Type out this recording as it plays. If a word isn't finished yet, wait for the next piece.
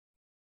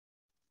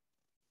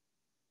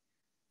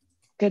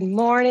Good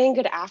morning,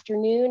 good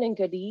afternoon, and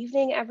good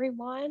evening,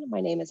 everyone. My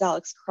name is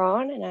Alex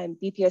Kron, and I'm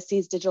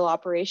BPOC's Digital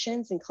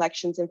Operations and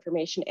Collections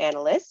Information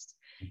Analyst.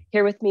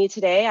 Here with me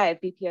today, I have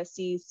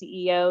BPOC's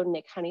CEO,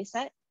 Nick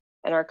Honeysett,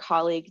 and our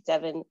colleague,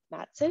 Devon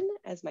Matson,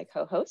 as my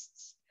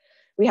co-hosts.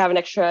 We have an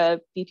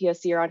extra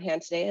BPOCer on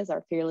hand today as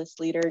our fearless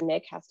leader,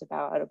 Nick, has to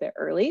bow out a bit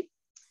early.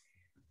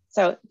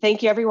 So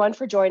thank you, everyone,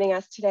 for joining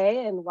us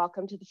today, and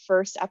welcome to the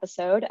first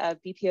episode of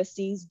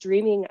BPOC's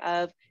Dreaming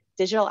of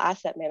Digital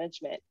Asset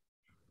Management.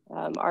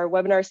 Our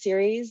webinar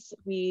series,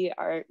 we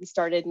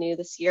started new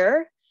this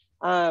year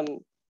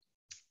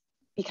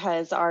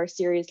because our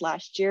series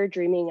last year,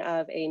 Dreaming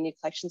of a New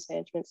Collections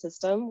Management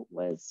System,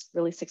 was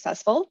really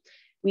successful.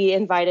 We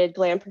invited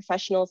GLAM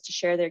professionals to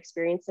share their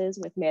experiences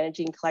with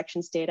managing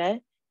collections data,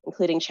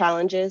 including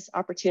challenges,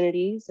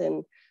 opportunities,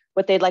 and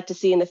what they'd like to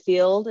see in the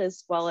field,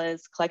 as well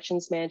as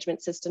collections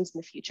management systems in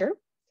the future.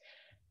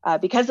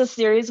 Because the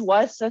series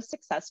was so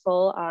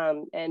successful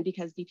and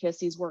because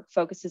BPOC's work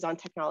focuses on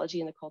technology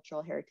in the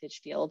cultural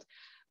heritage field,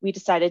 we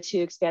decided to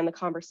expand the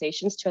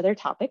conversations to other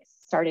topics,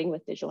 starting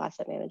with digital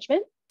asset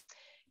management.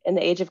 In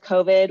the age of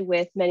COVID,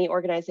 with many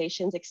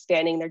organizations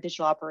expanding their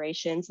digital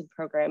operations and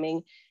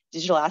programming,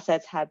 digital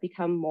assets have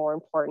become more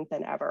important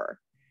than ever.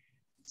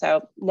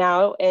 So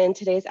now in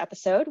today's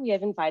episode, we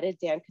have invited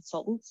DAM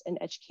consultants and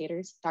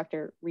educators,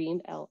 Dr. Reem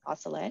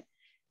Asaleh,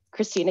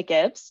 Christina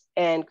Gibbs,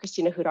 and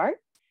Kristina Huddart,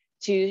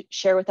 to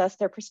share with us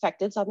their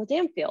perspectives on the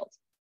DAM field.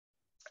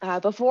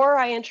 Before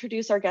I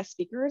introduce our guest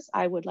speakers,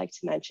 I would like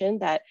to mention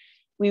that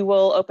we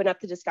will open up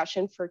the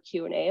discussion for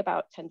Q&A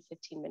about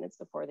 10-15 minutes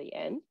before the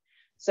end.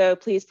 So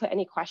please put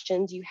any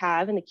questions you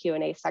have in the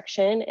Q&A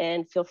section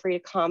and feel free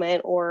to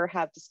comment or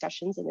have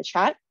discussions in the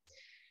chat.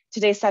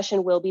 Today's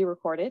session will be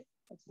recorded,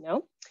 as you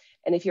know,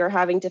 and if you're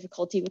having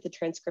difficulty with the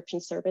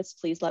transcription service,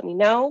 please let me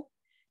know.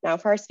 Now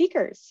for our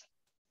speakers.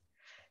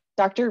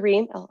 Dr.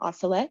 Reem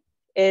Asaleh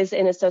is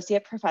an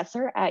associate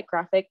professor at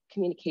graphic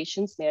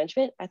communications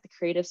management at the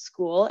Creative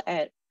School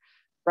at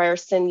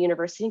Ryerson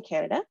University in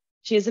Canada.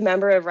 She is a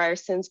member of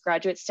Ryerson's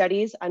graduate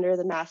studies under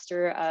the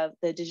Master of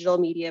the Digital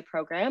Media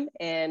program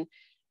and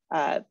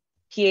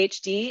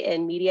PhD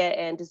in Media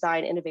and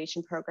Design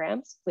Innovation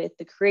programs with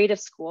the Creative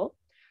School.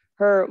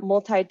 Her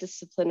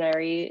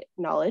multidisciplinary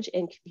knowledge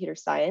in computer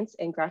science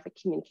and graphic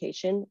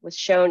communication was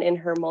shown in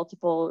her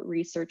multiple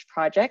research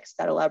projects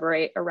that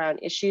elaborate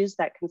around issues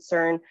that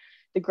concern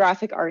the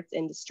graphic arts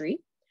industry.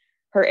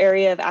 Her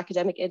area of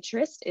academic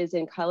interest is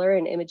in color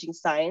and imaging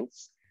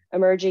science,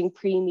 emerging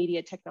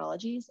pre-media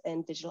technologies,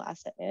 and digital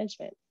asset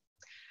management.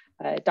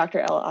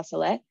 Dr.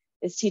 Asaleh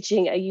is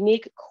teaching a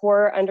unique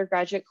core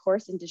undergraduate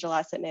course in digital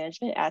asset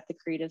management at the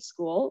Creative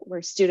School,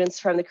 where students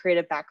from the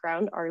creative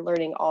background are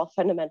learning all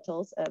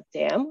fundamentals of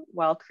DAM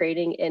while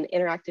creating an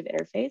interactive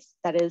interface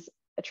that is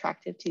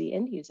attractive to the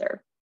end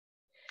user.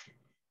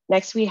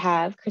 Next, we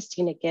have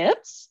Christina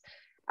Gibbs.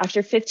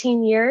 After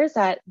 15 years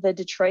at the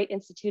Detroit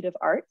Institute of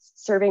Arts,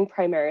 serving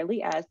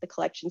primarily as the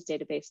collections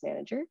database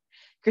manager,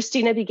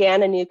 Kristina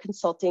began a new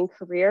consulting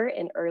career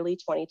in early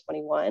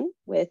 2021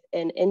 with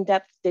an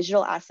in-depth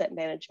digital asset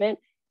management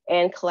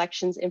and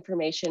collections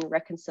information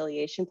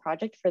reconciliation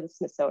project for the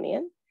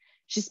Smithsonian.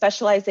 She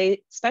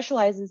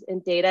specializes in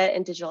data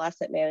and digital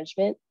asset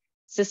management,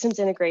 systems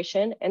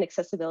integration, and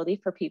accessibility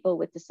for people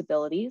with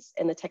disabilities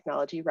in the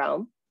technology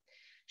realm.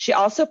 She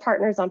also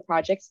partners on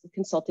projects with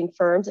consulting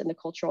firms in the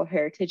cultural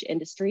heritage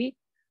industry,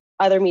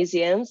 other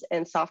museums,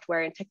 and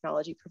software and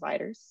technology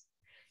providers.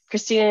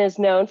 Kristina is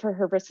known for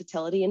her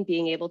versatility in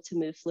being able to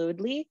move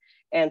fluidly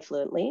and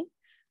fluently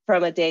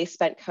from a day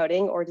spent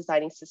coding or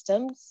designing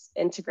systems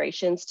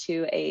integrations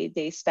to a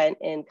day spent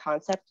in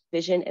concept,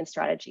 vision, and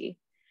strategy.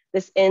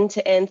 This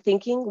end-to-end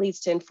thinking leads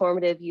to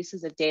informative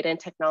uses of data and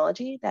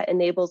technology that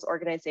enables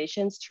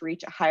organizations to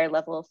reach a higher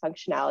level of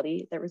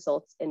functionality that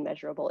results in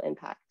measurable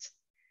impact.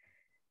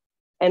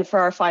 And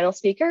for our final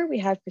speaker, we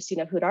have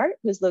Kristina Huddart,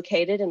 who's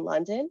located in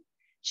London.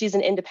 She's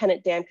an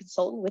independent DAM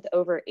consultant with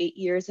over 8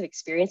 years of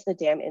experience in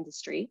the DAM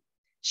industry.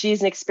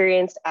 She's an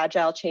experienced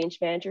agile change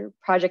manager,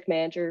 project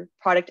manager,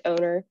 product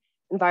owner,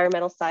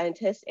 environmental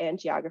scientist, and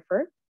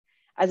geographer.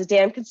 As a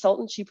DAM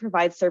consultant, she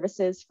provides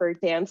services for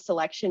DAM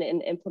selection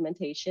and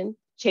implementation,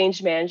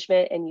 change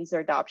management and user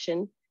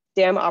adoption,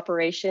 DAM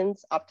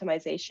operations,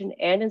 optimization,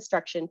 and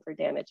instruction for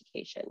DAM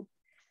education.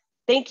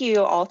 Thank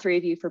you, all three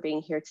of you, for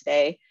being here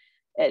today.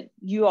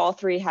 You all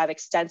three have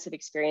extensive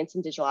experience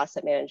in digital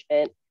asset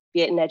management,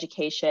 be it in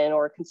education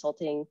or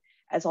consulting,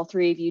 as all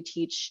three of you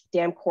teach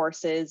DAM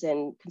courses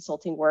and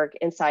consulting work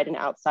inside and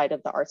outside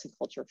of the arts and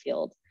culture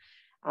field.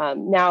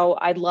 Now,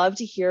 I'd love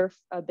to hear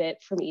a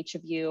bit from each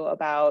of you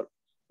about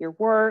your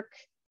work,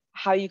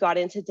 how you got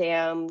into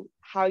DAM,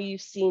 how you've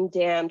seen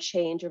DAM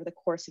change over the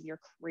course of your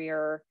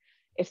career,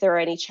 if there are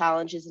any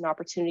challenges and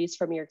opportunities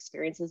from your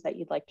experiences that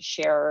you'd like to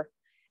share,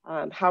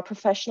 how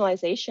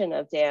professionalization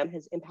of DAM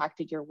has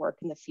impacted your work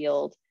in the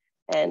field,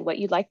 and what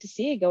you'd like to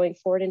see going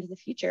forward into the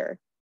future.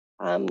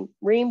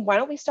 Reem, why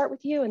don't we start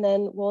with you, and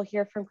then we'll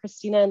hear from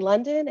Kristina in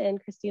London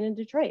and Christina in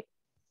Detroit.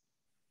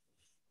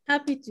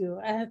 Happy to.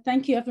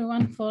 Thank you,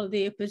 everyone, for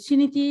the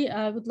opportunity.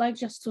 I would like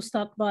just to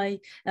start by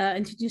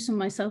introducing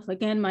myself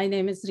again. My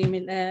name is Reem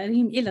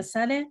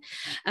Asaleh.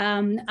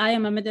 I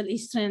am a Middle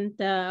Eastern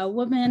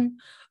woman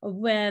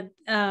with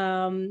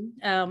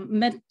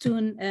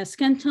mid-tone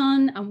skin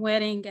tone. I'm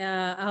wearing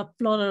a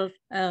floral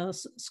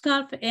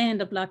scarf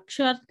and a black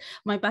shirt.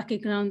 My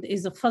background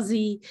is a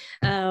fuzzy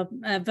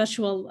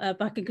virtual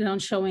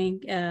background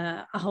showing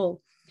a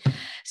hole.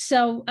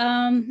 So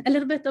a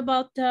little bit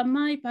about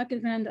my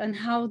background and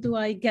how do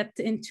I get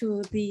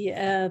into the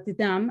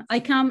dam.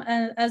 I come,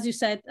 as you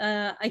said,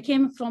 I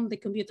came from the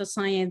computer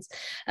science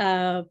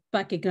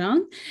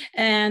background,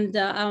 and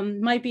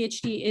my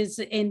PhD is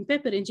in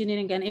paper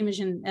engineering and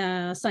imaging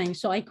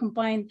science. So I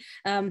combine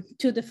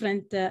two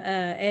different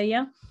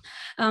areas.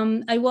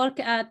 I work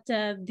at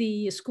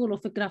the School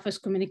of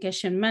Graphics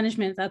Communication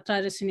Management at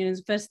Ryerson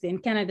University in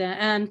Canada.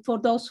 And for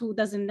those who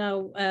doesn't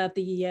know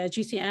the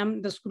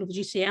GCM, the School of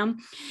GCM,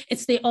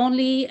 it's the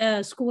only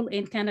school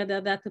in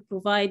Canada that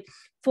provide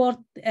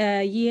fourth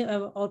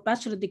year or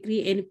bachelor degree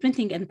in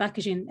printing and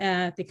packaging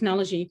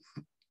technology.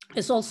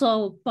 It's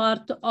also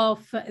part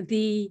of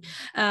the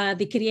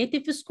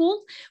creative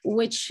school,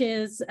 which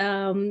is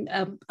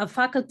a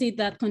faculty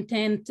that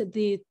contains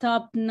the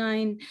top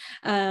 9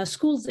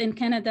 schools in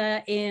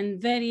Canada in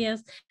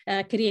various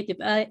creative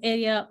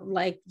area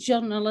like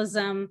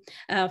journalism,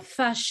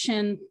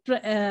 fashion,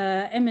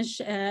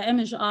 image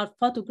art,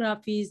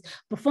 photographies,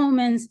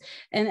 performance,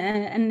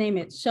 and name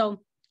it.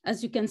 So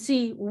as you can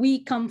see,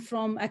 we come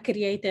from a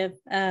creative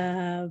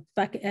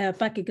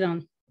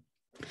background.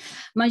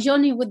 My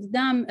journey with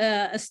them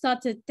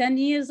started 10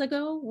 years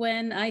ago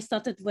when I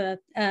started with,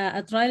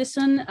 at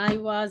Ryerson. I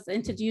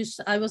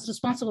was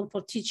responsible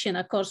for teaching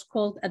a course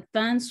called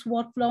Advanced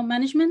Workflow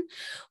Management,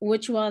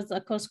 which was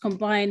a course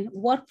combined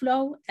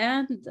workflow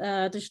and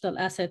digital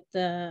asset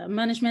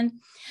management.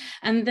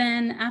 And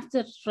then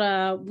after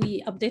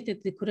we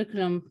updated the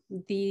curriculum,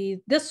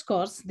 this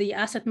course, the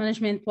asset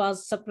management,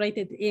 was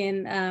separated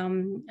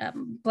in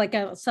like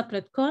a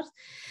separate course.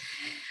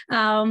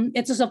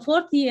 It is a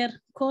 4th-year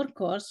core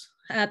course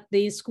at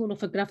the School of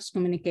Graphics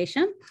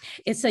Communication.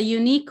 It's a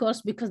unique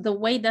course because the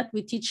way that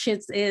we teach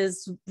it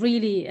is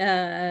really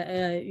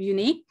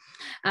unique.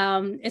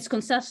 It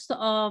consists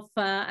of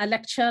a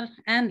lecture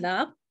and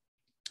lab.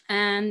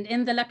 And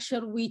in the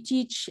lecture, we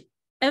teach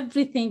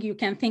everything you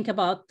can think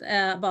about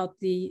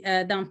the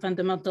DAM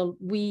fundamental.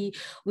 We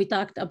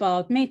talked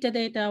about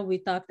metadata, we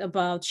talked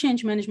about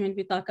change management,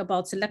 we talked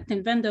about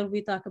selecting vendor,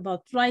 we talked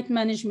about right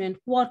management,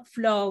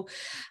 workflow,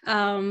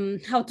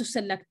 how to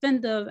select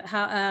vendor,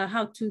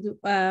 how to do,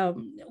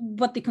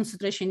 what the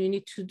consideration you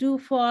need to do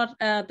for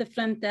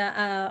different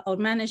or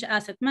manage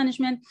asset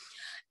management,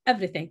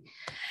 everything.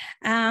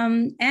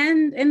 And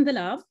in the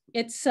lab,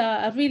 it's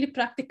a really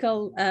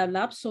practical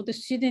lab. So the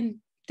student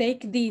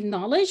take the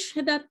knowledge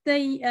that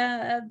they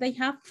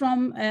have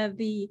from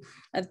the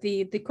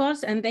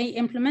course and they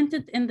implement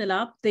it in the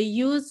lab. They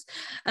use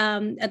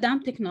a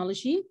DAM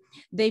technology.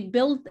 They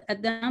build a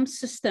DAM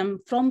system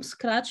from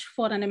scratch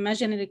for an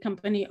imaginary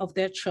company of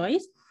their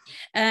choice.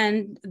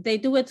 And they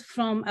do it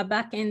from a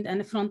back end and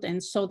a front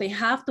end. So they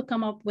have to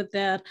come up with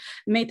their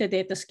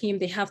metadata scheme.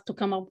 They have to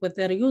come up with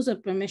their user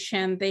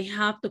permission. They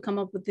have to come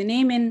up with the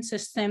naming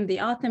system, the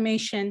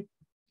automation.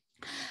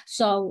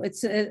 So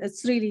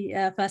it's really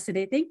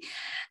fascinating.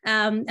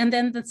 And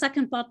then the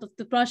second part of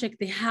the project,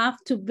 they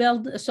have to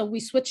build, so we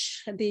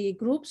switch the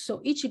groups. So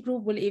each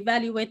group will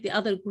evaluate the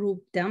other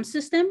group DAM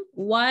system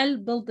while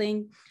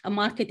building a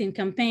marketing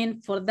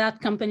campaign for that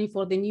company,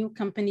 for the new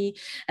company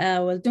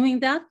while doing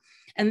that.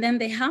 And then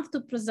they have to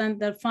present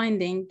their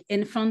finding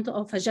in front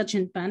of a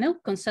judging panel,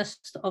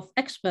 consists of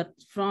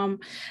experts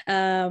from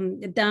a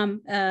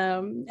DAM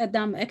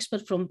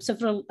expert from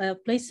several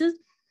places.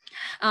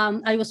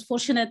 I was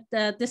fortunate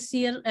this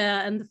year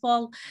in the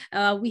fall,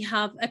 we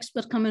have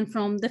experts coming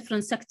from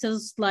different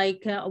sectors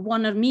like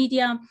Warner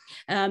Media,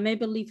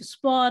 Maple Leaf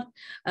Sport,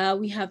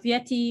 we have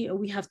Yeti,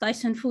 we have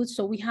Tyson Foods.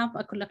 So we have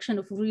a collection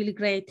of really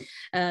great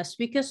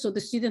speakers. So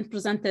the students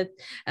presented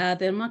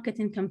their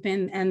marketing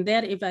campaign and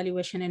their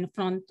evaluation in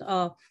front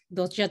of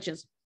those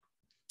judges.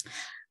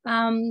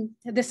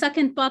 The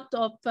second part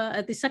of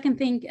the second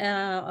thing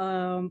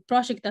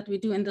project that we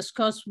do in this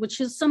course, which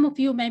is some of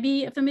you may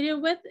be familiar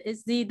with,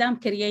 is the DAM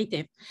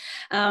Creative.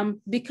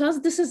 Because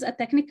this is a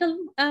technical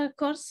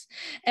course,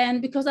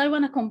 and because I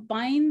want to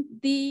combine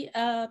the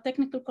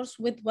technical course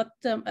with what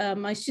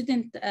my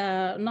student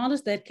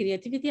knowledge, their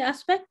creativity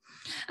aspect.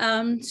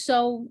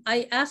 So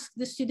I asked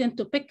the student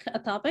to pick a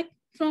topic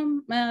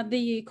from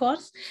the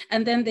course,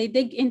 and then they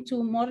dig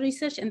into more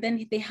research, and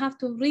then they have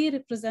to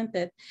re-represent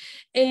it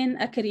in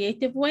a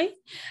creative way.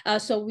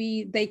 So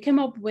they come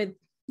up with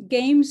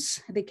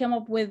games, they come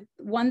up with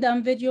one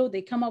DAM video,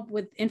 they come up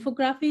with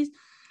infographics,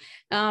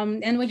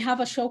 and we have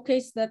a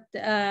showcase that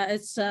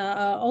is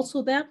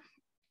also there.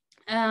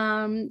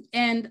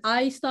 And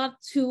I start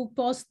to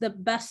post the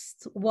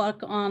best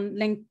work on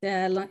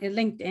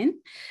LinkedIn.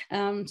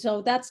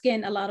 So that's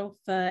gained a lot of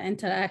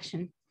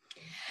interaction.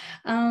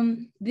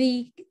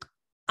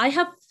 I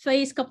have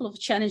faced a couple of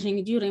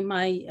challenges during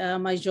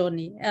my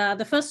journey.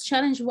 The first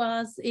challenge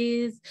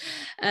is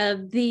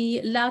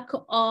the lack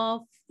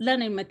of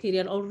learning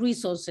material or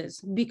resources,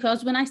 because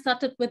when I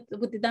started with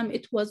the dam,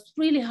 it was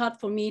really hard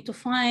for me to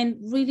find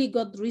really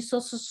good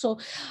resources, so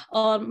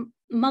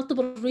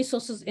multiple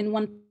resources in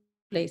one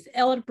place,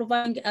 or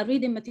providing a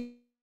reading material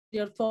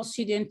for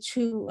students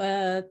to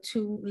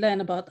learn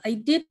about. I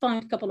did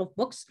find a couple of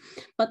books,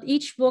 but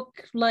each book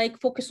like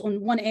focused on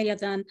one area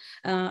than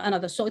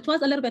another. So it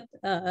was a little bit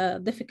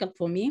difficult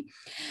for me.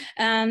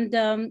 And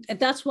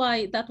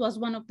that was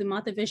one of the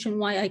motivation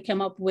why I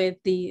came up with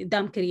the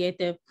dam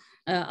creative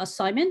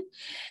assignment.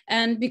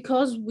 And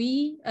because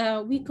we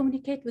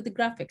communicate with the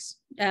graphics.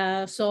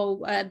 So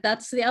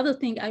that's the other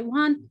thing. I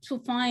want to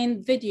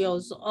find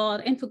videos or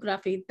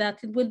infographic that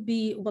will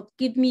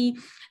give me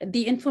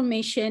the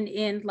information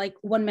in like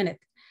 1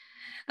 minute.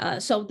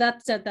 So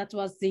that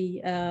was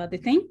the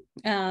thing.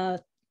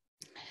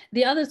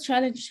 The other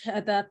challenge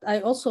that I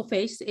also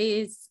faced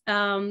is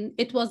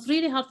it was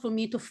really hard for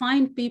me to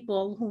find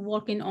people who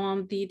working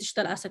on the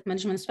digital asset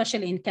management,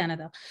 especially in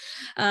Canada.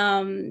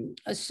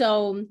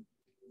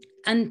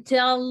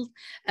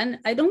 And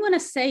I don't want to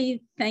say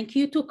thank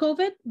you to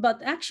COVID,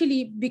 but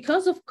actually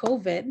because of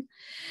COVID,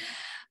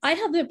 I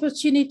had the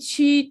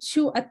opportunity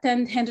to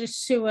attend Henry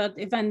Stewart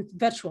event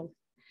virtual.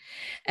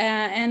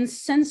 And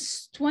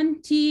since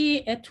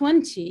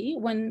 2020,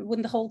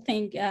 when the whole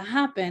thing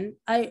happened,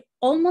 I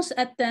almost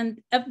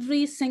attend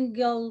every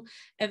single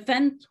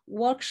event,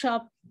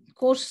 workshop,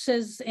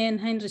 courses in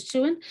Henry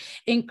Stewart,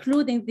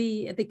 including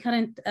the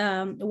current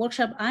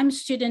workshop. I'm a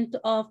student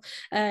of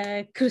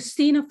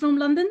Christina from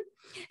London.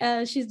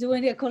 She's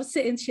doing a course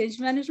in change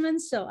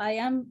management, so I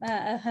am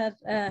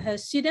her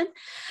student.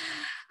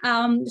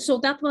 So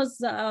that was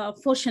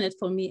fortunate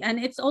for me, and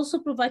it's also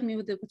provided me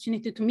with the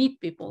opportunity to meet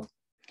people.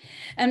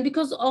 And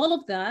because all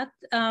of that,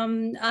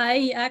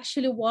 I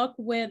actually work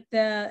with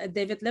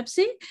David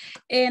Lipsy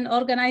in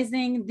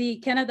organizing the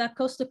Canada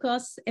Coast to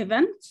Coast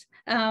event,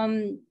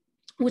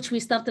 which we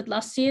started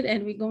last year,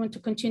 and we're going to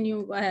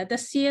continue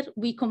this year.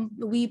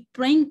 We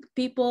bring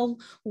people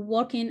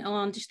working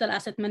on digital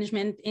asset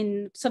management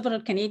in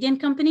several Canadian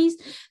companies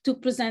to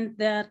present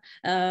their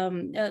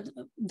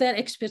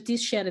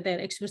expertise, share their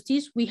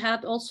expertise. We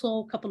had also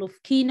a couple of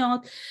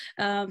keynote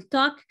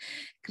talk.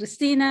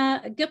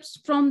 Christina Gibbs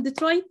from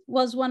Detroit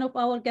was one of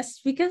our guest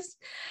speakers.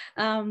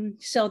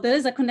 So there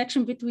is a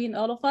connection between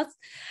all of us.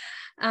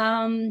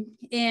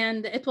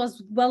 And it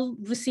was well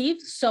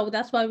received. So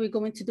that's why we're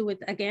going to do it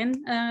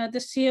again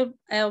this year.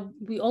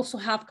 We also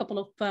have a couple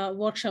of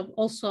workshops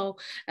also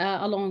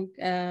along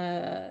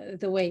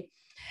the way.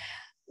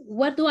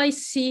 What do I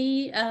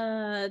see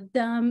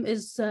DAM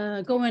is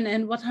going,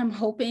 and what I'm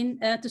hoping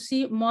to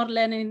see more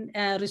learning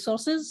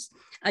resources.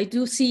 I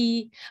do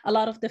see a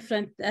lot of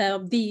different,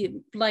 the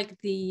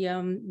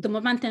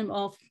momentum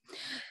of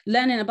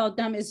learning about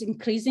DAM is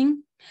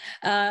increasing.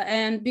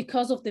 And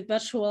because of the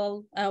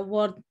virtual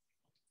world,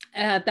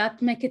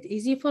 that make it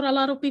easy for a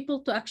lot of people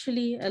to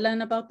actually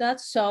learn about that.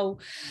 So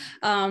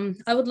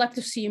I would like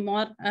to see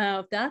more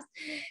of that.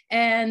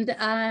 And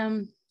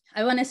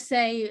I want to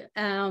say,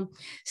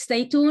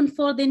 stay tuned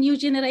for the new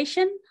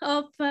generation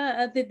of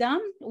the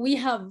DAM. We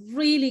have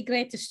really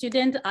great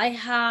students.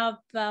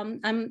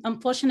 I'm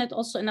fortunate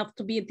also enough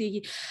to be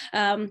the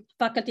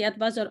faculty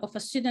advisor of a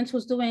student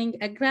who's doing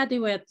a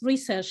graduate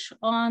research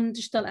on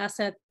digital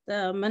asset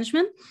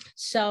management.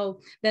 So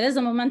there is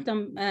a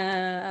momentum.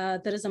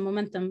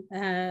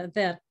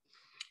 There.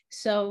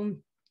 So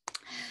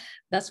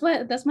that's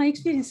my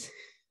experience.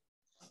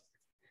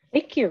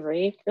 Thank you,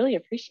 Reem. Really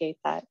appreciate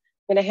that.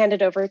 I'm going to hand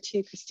it over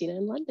to Kristina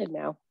in London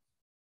now.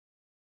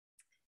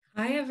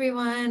 Hi,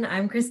 everyone.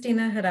 I'm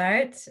Kristina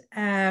Huddart,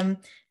 and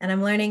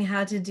I'm learning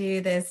how to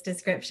do this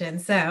description.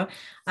 So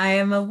I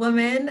am a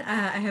woman.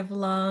 I have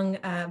long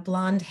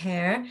blonde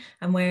hair.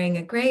 I'm wearing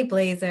a gray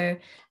blazer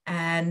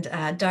and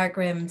dark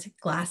rimmed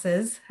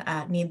glasses.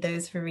 Need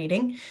those for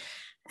reading.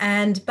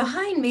 And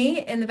behind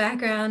me in the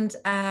background,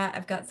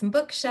 I've got some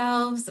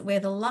bookshelves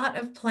with a lot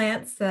of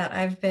plants that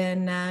I've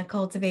been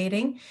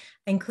cultivating,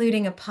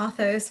 including a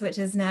pothos, which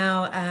has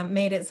now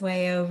made its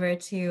way over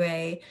to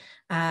a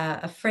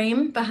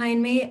frame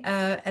behind me.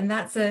 And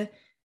that,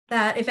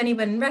 if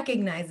anyone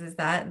recognizes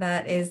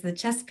that is the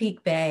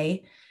Chesapeake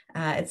Bay.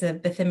 It's a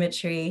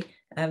bathymetry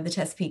of the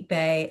Chesapeake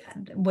Bay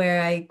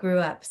where I grew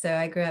up. So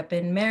I grew up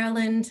in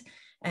Maryland.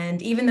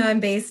 And even though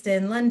I'm based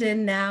in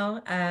London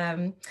now,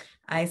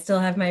 I still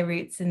have my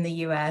roots in the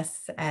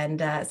US. And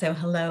so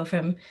hello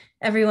from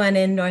everyone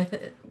in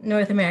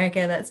North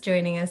America that's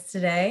joining us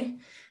today.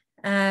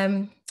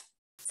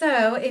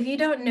 So if you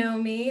don't know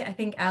me, I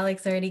think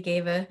Alex already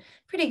gave a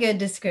pretty good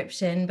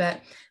description,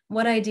 but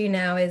what I do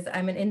now is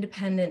I'm an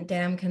independent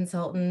DAM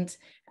consultant,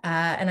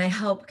 and I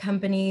help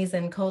companies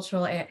and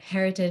cultural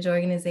heritage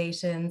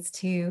organizations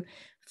to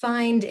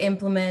find,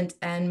 implement,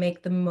 and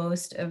make the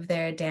most of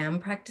their DAM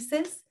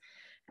practices.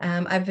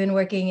 I've been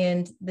working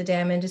in the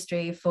DAM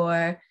industry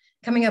for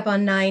coming up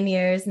on 9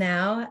 years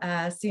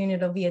now. Soon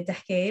it'll be a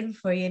decade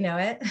before you know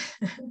it.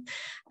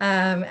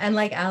 And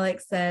like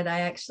Alex said,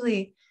 I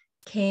actually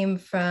came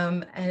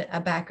from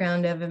a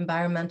background of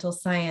environmental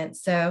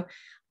science. So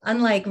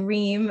unlike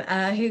Reem,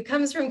 who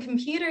comes from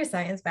computer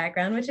science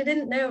background, which I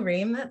didn't know,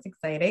 Reem, that's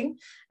exciting.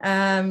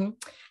 Yeah,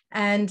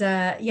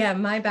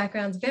 my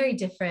background's very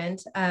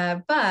different,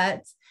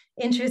 but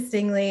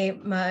interestingly,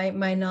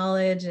 my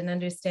knowledge and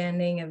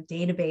understanding of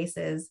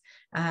databases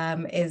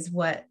is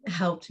what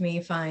helped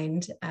me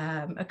find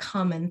a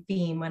common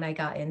theme when I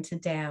got into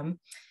DAM.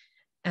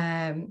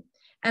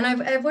 And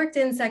I've worked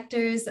in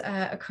sectors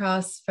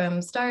across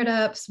from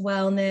startups,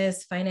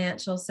 wellness,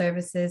 financial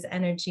services,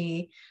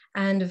 energy,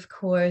 and of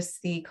course,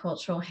 the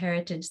cultural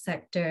heritage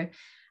sector.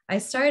 I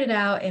started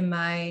out in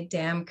my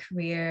DAM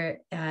career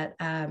at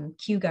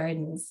Kew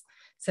Gardens.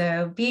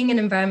 So being an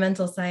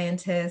environmental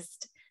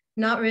scientist,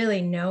 not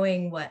really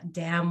knowing what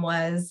DAM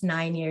was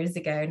 9 years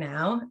ago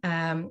now,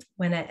 and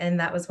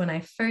that was when I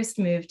first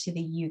moved to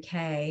the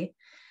UK.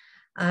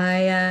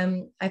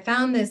 I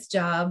found this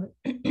job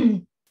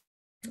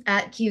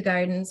at Kew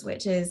Gardens,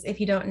 which is, if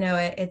you don't know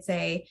it, it's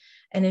an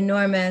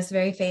enormous,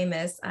 very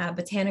famous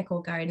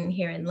botanical garden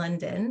here in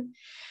London.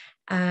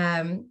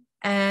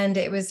 And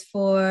it was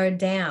for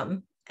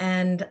DAM.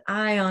 And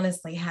I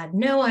honestly had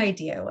no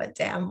idea what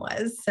DAM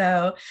was.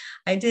 So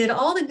I did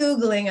all the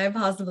Googling I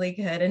possibly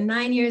could. And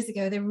 9 years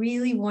ago, there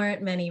really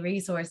weren't many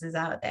resources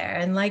out there.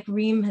 And like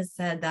Reem has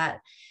said, that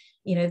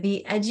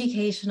the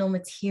educational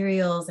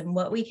materials and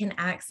what we can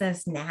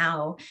access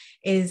now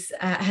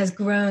has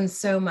grown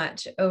so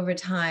much over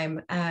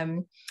time.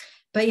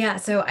 But yeah,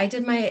 so I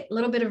did my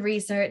little bit of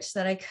research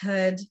that I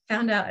could,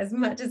 found out as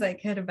much as I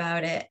could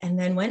about it, and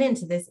then went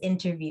into this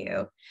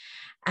interview.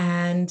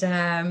 And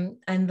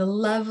the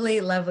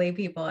lovely, lovely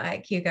people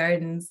at Kew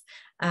Gardens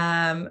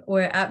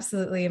were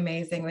absolutely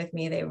amazing with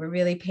me. They were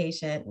really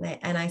patient.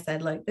 And I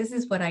said, look, this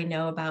is what I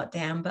know about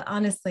DAM, but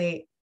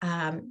honestly,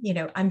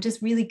 I'm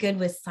just really good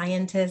with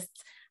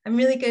scientists. I'm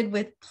really good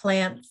with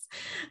plants.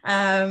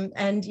 And,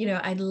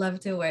 I'd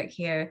love to work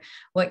here.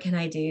 What can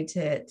I do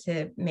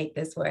to make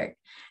this work?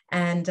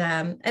 And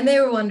they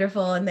were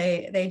wonderful. And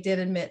they did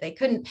admit they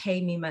couldn't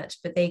pay me much,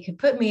 but they could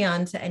put me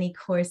on to any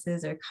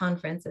courses or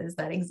conferences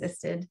that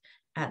existed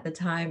at the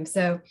time.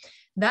 So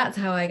that's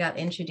how I got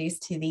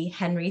introduced to the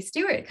Henry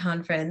Stewart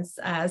Conference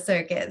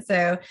circuit.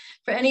 So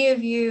for any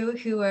of you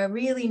who are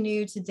really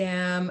new to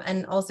DAM,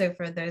 and also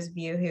for those of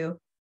you who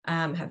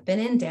have been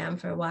in DAM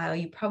for a while,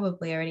 you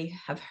probably already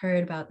have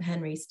heard about the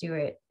Henry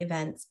Stewart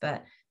events,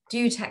 but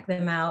do check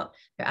them out.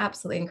 They're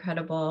absolutely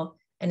incredible.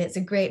 And it's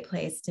a great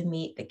place to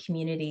meet the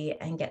community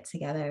and get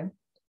together.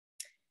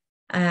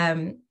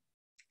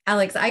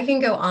 Alex, I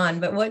can go on,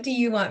 but what do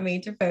you want me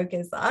to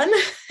focus on?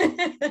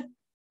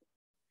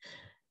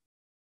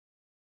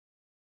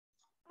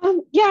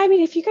 Yeah, I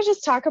mean, if you could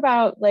just talk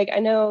about, I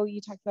know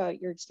you talked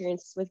about your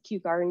experiences with Kew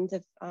Gardens,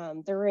 if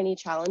there were any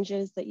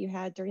challenges that you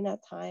had during that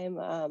time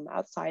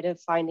outside of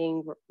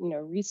finding,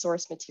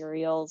 resource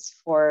materials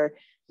for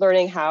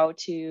learning how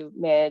to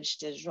manage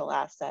digital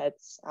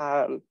assets.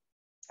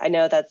 I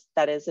know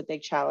that is a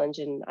big challenge,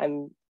 and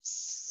I'm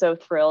so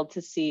thrilled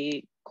to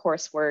see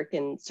coursework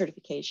and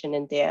certification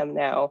in DAM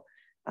now.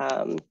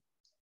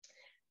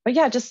 But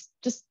yeah, just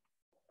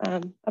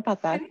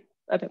about that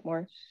a bit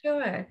more.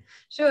 Sure.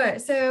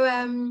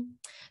 So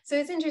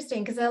it's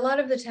interesting because a lot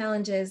of the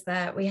challenges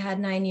that we had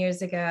 9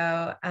 years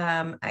ago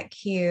at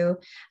Kew,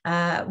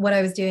 what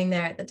I was doing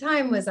there at the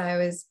time was I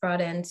was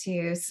brought in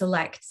to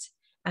select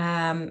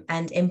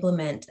and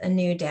implement a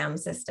new DAM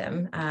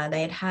system.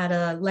 They had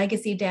a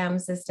legacy DAM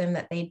system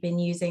that they'd been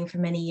using for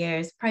many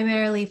years,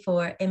 primarily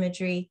for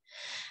imagery,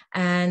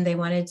 and they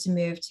wanted to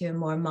move to a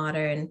more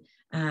modern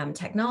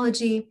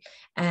technology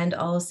and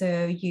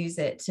also use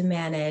it to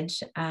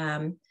manage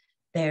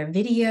their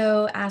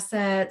video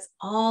assets,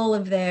 all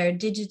of their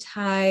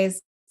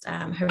digitized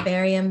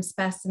herbarium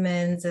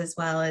specimens, as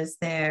well as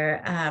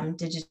their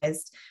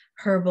digitized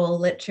herbal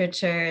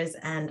literatures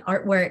and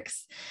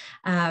artworks.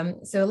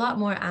 So a lot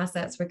more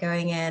assets were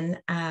going in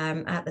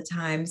at the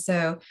time.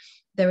 So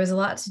there was a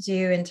lot to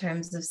do in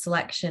terms of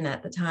selection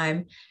at the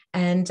time.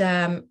 And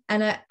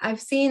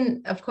I've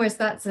seen, of course,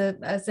 that's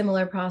a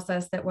similar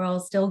process that we're all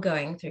still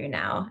going through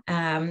now.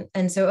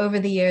 And so over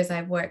the years,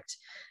 I've worked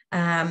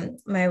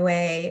my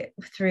way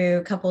through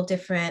a couple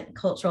different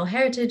cultural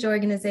heritage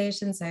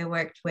organizations. I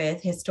worked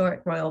with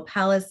historic royal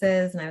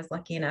palaces, and I was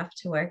lucky enough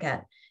to work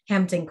at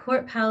Hampton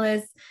Court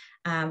Palace,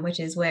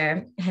 which is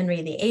where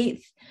Henry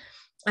VIII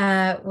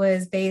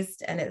was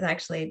based, and it's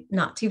actually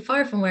not too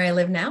far from where I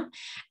live now.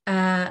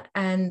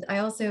 And I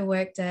also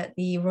worked at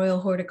the Royal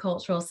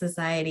Horticultural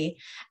Society,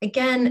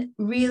 again,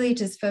 really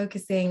just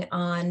focusing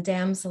on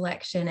DAM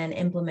selection and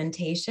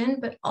implementation,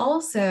 but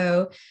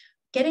also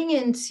getting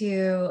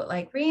into,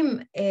 like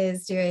Reem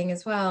is doing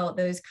as well,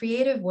 those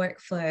creative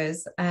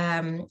workflows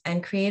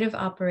and creative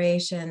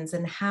operations,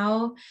 and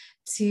how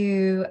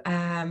to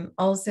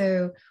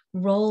also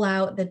roll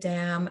out the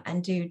DAM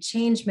and do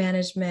change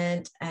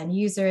management and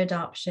user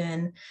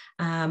adoption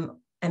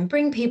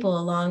bring people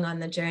along on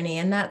the journey.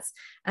 And that's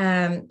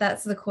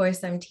the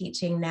course I'm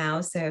teaching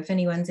now. So if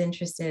anyone's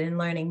interested in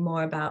learning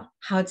more about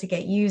how to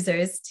get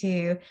users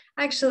to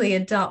actually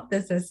adopt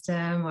the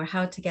system or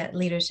how to get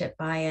leadership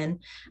buy-in,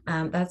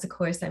 that's a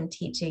course I'm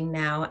teaching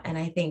now. And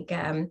I think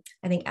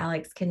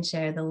Alex can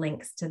share the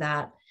links to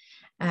that.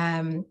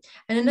 And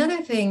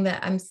another thing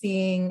that I'm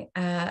seeing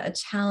a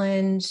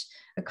challenge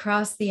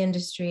across the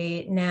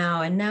industry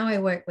now, and now I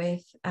work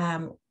with,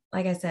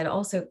 like I said,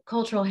 also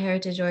cultural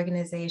heritage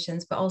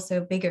organizations, but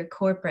also bigger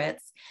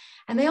corporates,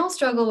 and they all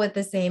struggle with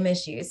the same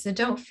issues. So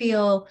don't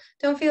feel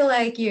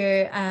like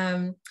you're,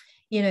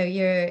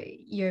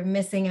 you're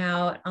missing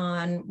out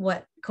on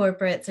what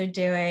corporates are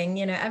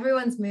doing.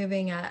 Everyone's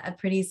moving at a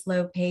pretty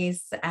slow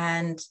pace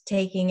and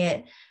taking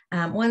it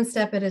one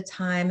step at a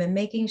time and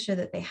making sure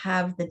that they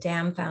have the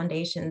DAM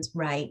foundations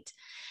right.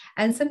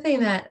 And something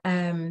that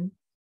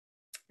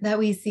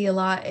we see a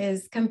lot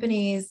is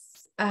companies.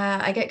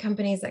 I get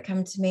companies that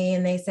come to me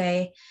and they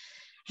say,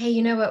 hey,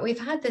 you know what? We've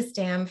had this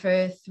DAM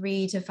for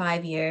 3 to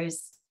 5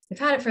 years. We've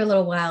had it for a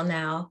little while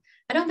now.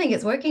 I don't think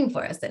it's working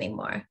for us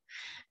anymore.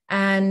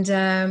 And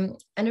a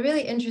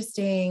really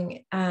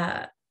interesting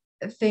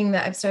thing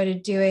that I've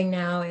started doing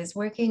now is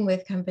working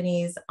with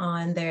companies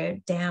on their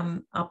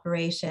DAM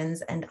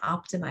operations and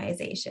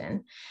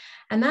optimization.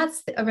 And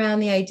that's around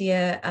the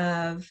idea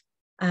of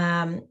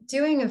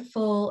doing a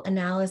full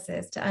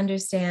analysis to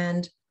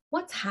understand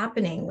what's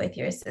happening with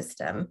your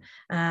system,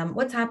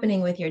 what's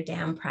happening with your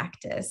DAM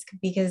practice,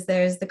 because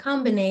there's the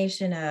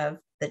combination of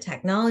the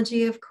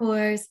technology, of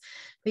course,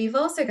 but you've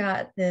also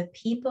got the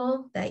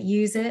people that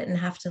use it and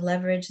have to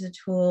leverage the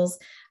tools,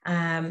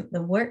 the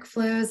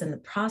workflows and the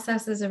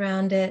processes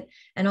around it,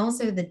 and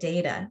also the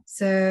data.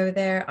 So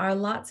there are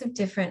lots of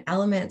different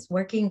elements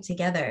working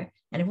together.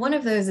 And if one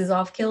of those is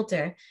off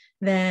kilter,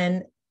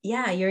 then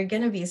yeah, you're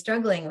going to be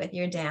struggling with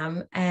your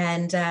DAM,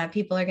 and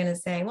people are going to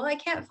say, well, I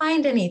can't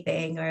find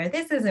anything, or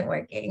this isn't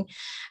working.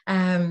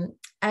 And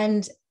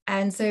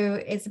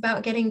so it's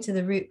about getting to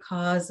the root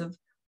cause of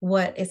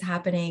what is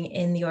happening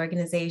in the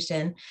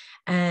organization.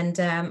 And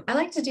I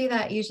like to do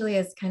that usually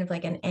as kind of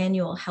like an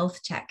annual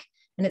health check.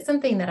 And it's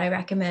something that I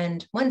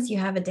recommend once you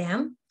have a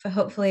DAM, for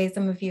hopefully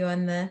some of you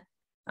in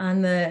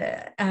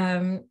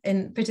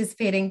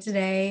participating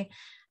today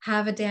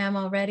have a DAM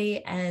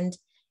already. And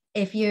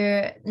if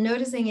you're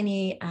noticing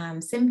any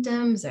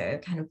symptoms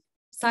or kind of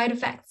side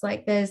effects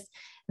like this,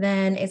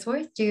 then it's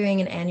worth doing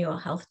an annual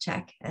health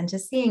check and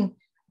just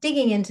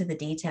digging into the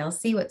details,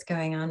 see what's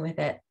going on with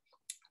it.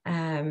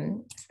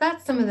 So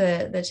that's some of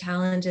the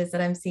challenges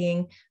that I'm seeing.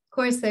 Of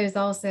course, there's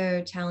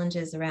also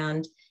challenges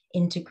around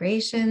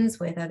integrations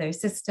with other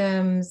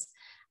systems,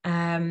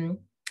 and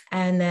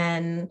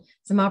then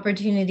some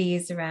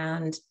opportunities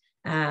around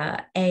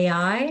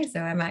AI.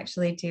 So I'm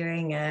actually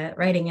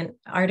writing an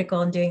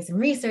article and doing some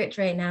research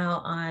right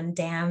now on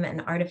DAM and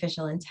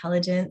artificial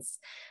intelligence,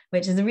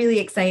 which is a really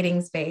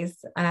exciting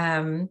space.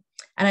 And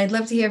I'd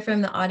love to hear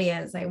from the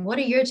audience, like, what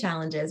are your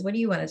challenges? What do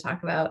you want to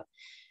talk about?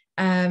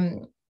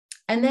 And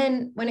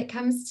then when it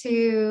comes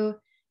to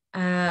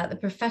the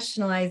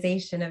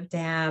professionalization of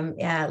DAM,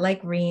 yeah,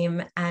 like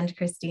Reem and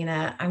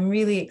Christina, I'm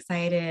really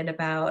excited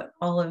about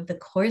all of the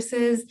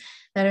courses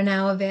that are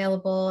now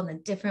available and the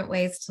different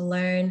ways to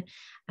learn.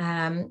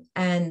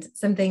 And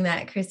something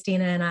that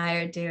Christina and I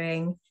are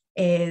doing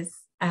is,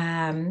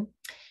 oh,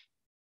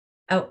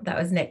 that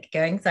was Nick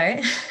going,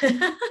 sorry.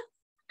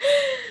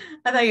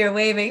 I thought you were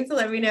waving to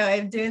let me know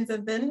I'm doing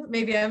something.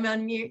 Maybe I'm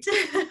on mute.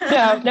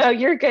 No,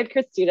 you're good,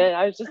 Christina.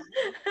 I was just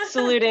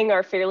saluting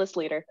our fearless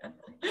leader.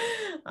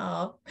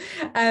 Oh,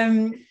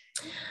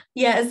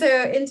 yeah.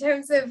 So in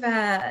terms of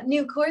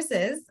new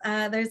courses,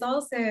 there's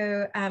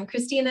also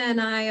Christina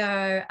and I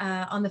are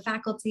on the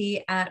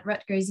faculty at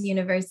Rutgers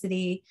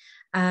University.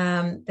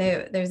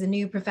 There's a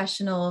new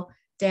professional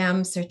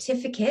DAM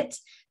certificate.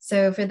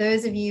 So for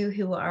those of you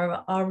who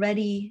are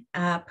already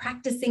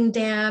practicing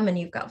DAM and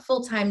you've got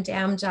full-time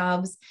DAM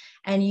jobs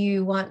and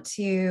you want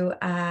to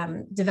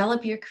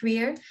develop your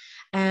career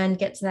and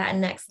get to that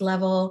next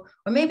level,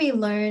 or maybe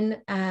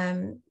learn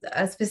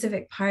a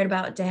specific part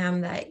about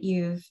DAM that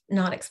you've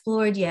not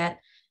explored yet,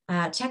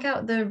 check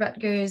out the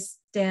Rutgers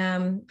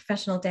DAM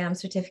Professional DAM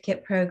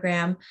Certificate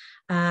Program.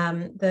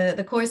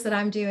 The course that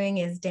I'm doing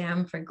is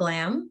DAM for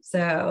Glam.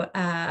 So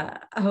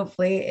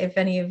hopefully if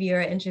any of you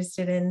are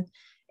interested in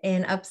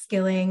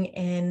upskilling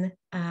in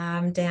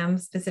DAM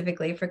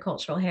specifically for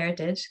cultural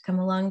heritage, come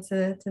along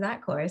to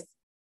that course.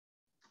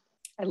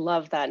 I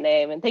love that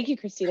name. And thank you,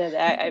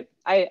 Christina.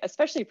 I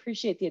especially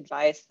appreciate the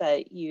advice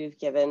that you've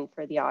given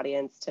for the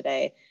audience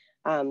today.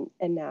 And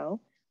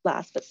now,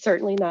 last but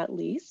certainly not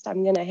least,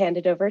 I'm going to hand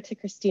it over to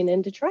Christina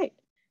in Detroit.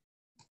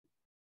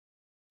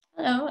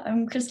 Hello,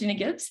 I'm Christina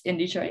Gibbs in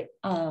Detroit.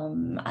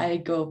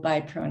 I go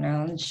by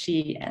pronouns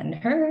she and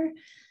her.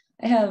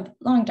 I have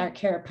long dark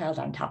hair piled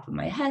on top of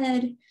my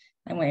head.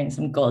 I'm wearing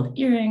some gold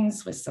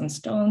earrings with some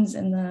stones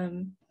in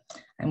them.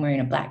 I'm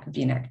wearing a black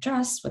V-neck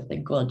dress with a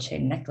gold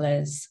chain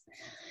necklace.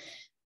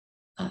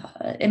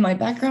 In my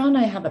background,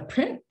 I have a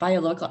print by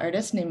a local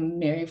artist named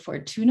Mary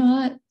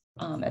Fortuna.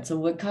 It's a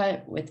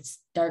woodcut with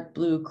dark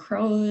blue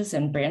crows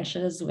and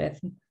branches with,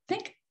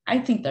 I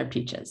think they're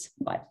peaches,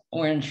 but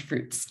orange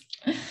fruits.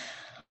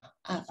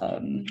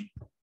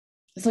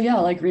 So yeah,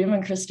 like Reem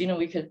and Kristina,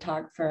 we could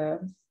talk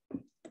for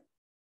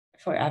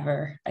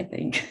forever, I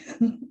think.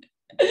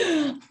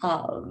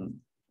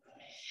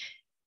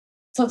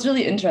 So it's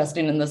really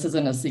interesting, and this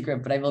isn't a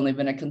secret, but I've only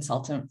been a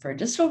consultant for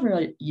just over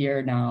a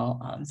year now.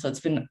 So it's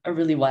been a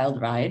really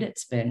wild ride.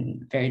 It's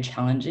been very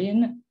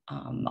challenging,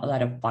 a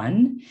lot of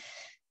fun,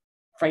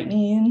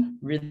 frightening,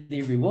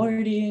 really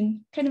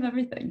rewarding, kind of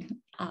everything.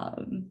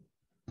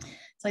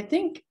 So I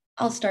think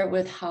I'll start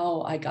with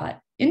how I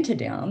got into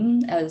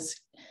DAM. As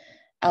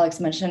Alex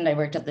mentioned, I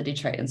worked at the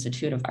Detroit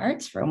Institute of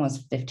Arts for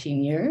almost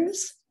 15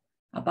 years.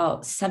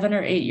 About 7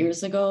 or 8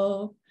 years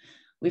ago,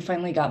 we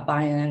finally got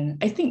buy-in.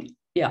 I think,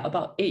 yeah,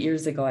 about 8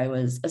 years ago, I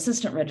was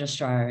assistant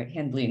registrar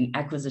handling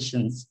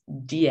acquisitions,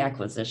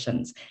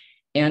 deacquisitions,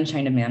 and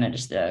trying to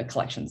manage the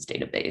collections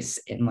database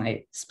in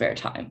my spare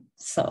time.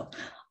 So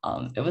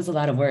it was a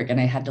lot of work, and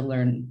I had to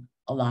learn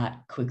a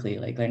lot quickly,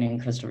 like learning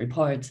crystal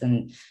reports,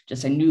 and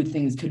just I knew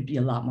things could be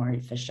a lot more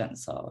efficient.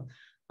 So,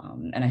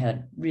 and I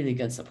had really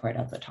good support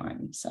at the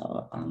time.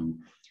 So,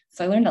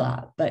 so I learned a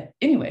lot. But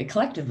anyway,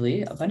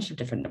 collectively, a bunch of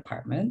different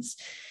departments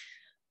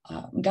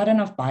got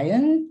enough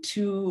buy-in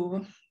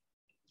to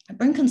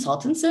bring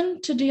consultants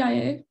in to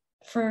DIA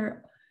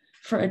for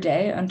a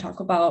day and talk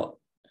about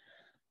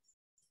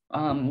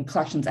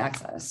collections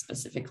access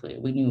specifically.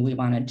 We knew we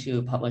wanted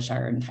to publish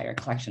our entire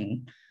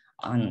collection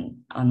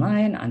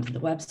online onto the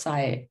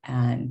website,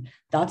 and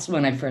that's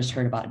when I first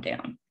heard about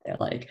DAM. They're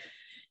like,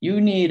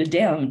 you need a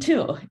DAM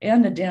too,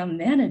 and a DAM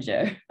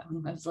manager.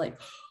 I was like,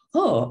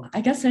 oh,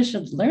 I guess I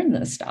should learn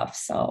this stuff.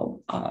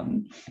 So,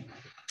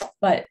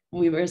 but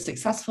we were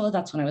successful.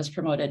 That's when I was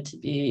promoted to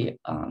be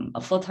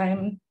a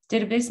full-time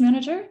database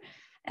manager,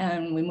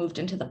 and we moved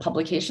into the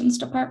publications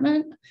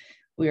department.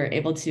 We were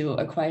able to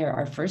acquire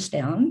our first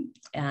DAM,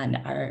 and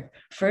our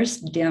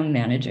first DAM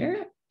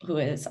manager, who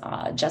is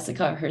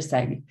Jessica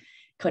Herseg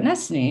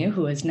Konesny,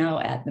 who is now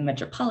at the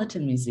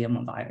Metropolitan Museum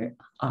of Art.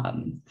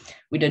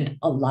 We did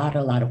a lot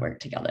of work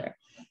together.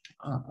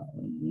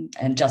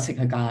 And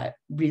Jessica got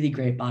really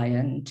great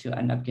buy-in to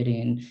end up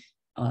getting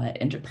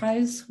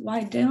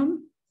enterprise-wide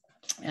DAM.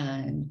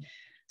 And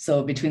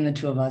so between the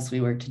two of us,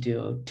 we worked to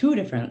do 2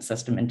 different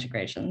system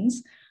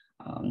integrations.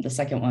 The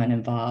second one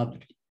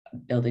involved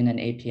building an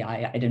API.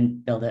 I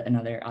didn't build it,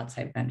 another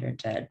outside vendor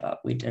did, but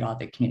we did all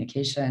the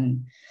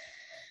communication.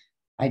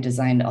 I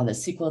designed all the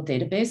SQL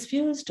database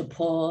views to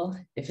pull,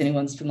 if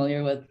anyone's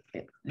familiar with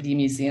the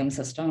museum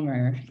system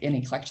or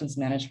any collections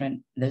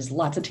management, there's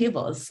lots of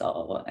tables.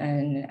 So,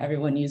 and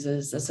everyone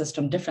uses the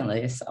system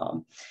differently.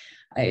 So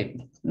I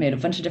made a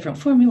bunch of different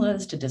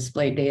formulas to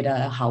display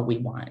data how we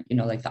want, you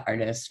know, like the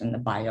artist and the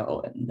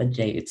bio and the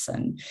dates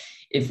and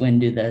if when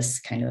do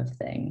this kind of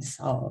thing.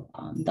 So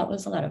that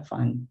was a lot of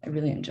fun. I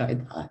really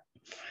enjoyed that.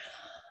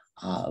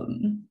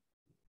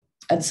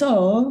 And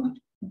so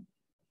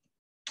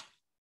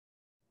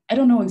I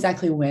don't know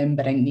exactly when,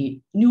 but I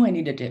knew I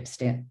needed to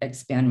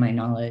expand my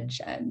knowledge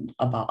and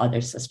about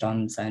other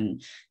systems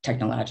and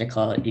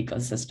technological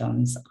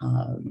ecosystems.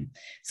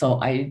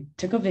 So I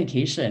took a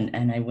vacation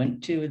and I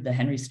went to the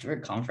Henry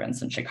Stewart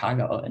conference in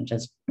Chicago and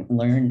just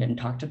learned and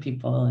talked to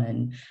people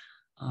and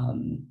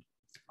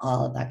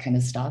all of that kind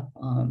of stuff.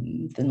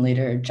 Then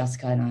later,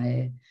 Jessica and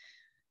I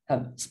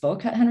have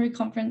spoke at Henry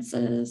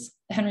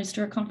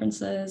Stewart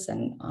conferences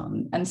and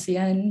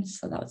NCN.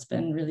 So that's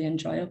been really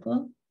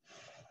enjoyable.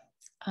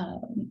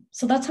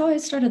 So that's how I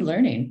started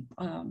learning,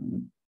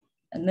 and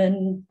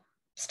then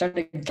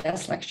started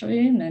guest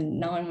lecturing, and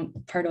now I'm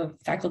part of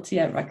faculty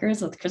at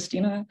Rutgers with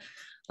Kristina.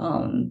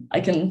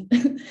 I can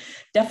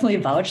definitely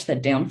vouch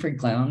that DAM for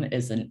Glam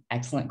is an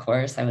excellent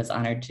course. I was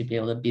honored to be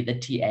able to be the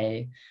TA,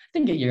 I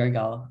think a year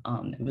ago.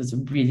 It was a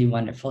really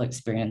wonderful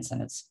experience,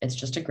 and it's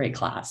just a great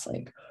class.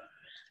 Like,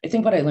 I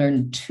think what I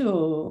learned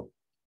too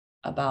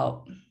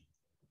about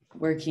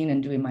working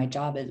and doing my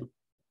job is,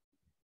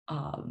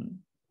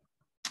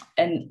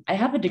 and I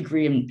have a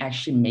degree in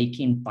actually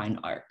making fine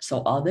art.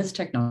 So all this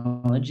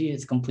technology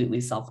is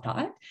completely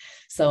self-taught.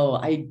 So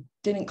I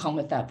didn't come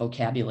with that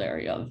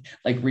vocabulary of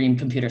like Reem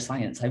computer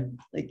science. I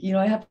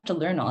have to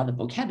learn all the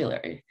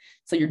vocabulary.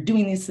 So you're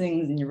doing these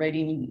things and you're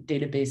writing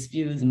database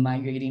views and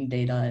migrating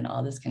data and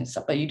all this kind of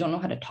stuff, but you don't know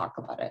how to talk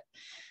about it.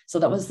 So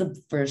that was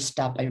the first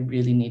step I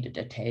really needed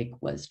to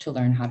take, was to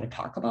learn how to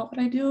talk about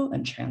what I do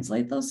and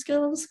translate those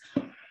skills.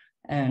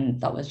 And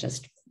that was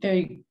just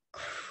very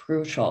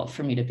crucial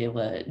for me to be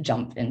able to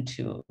jump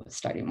into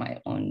starting my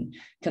own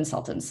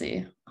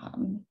consultancy.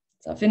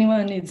 So if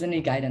anyone needs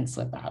any guidance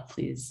with that,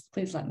 please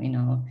let me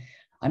know.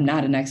 I'm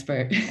not an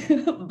expert,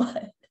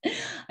 but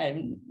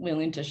I'm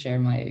willing to share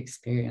my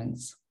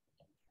experience.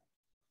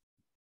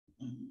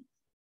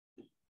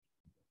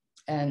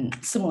 And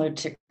similar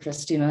to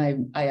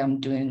Kristina, I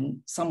am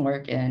doing some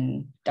work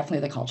in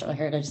definitely the cultural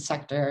heritage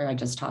sector. I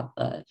just taught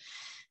the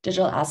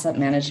digital asset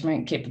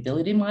management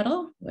capability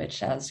model,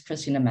 which, as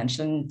Kristina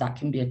mentioned, that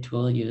can be a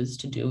tool used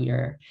to do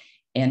your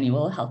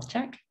annual health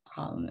check.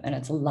 And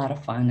it's a lot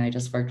of fun. I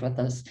just worked with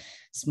this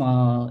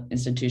small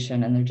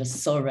institution and they're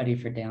just so ready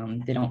for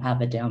dam. They don't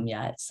have a dam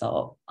yet.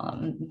 So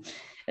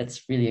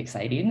it's really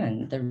exciting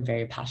and they're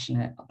very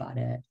passionate about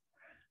it.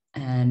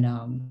 And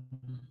I'm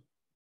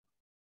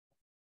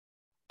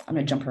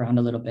gonna jump around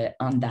a little bit.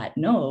 On that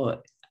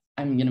note,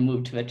 I'm gonna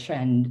move to a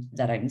trend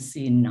that I'm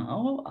seeing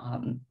now.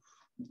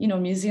 You know,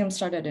 museums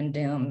started in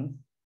dam,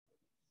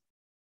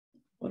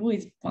 what do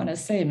we wanna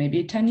say,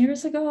 maybe 10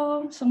 years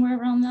ago, somewhere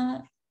around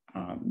that.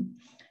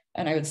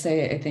 And I would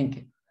say, I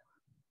think,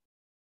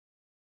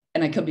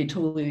 and I could be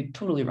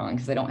totally wrong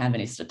because I don't have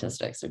any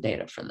statistics or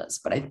data for this,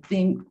 but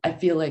I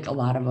feel like a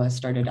lot of us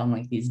started on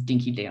like these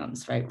dinky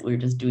dams, right? We were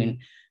just doing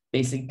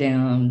basic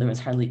dam. There was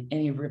hardly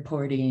any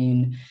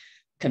reporting,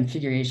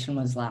 configuration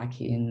was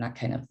lacking, that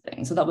kind of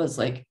thing. So that was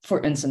like,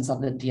 for instance,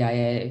 of the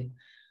DIA,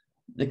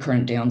 the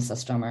current dam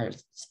system,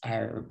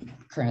 our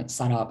current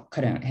setup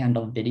couldn't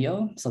handle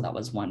video. So that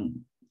was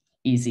one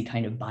easy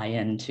kind of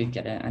buy-in to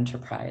get an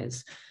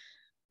enterprise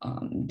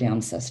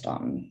dam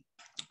system.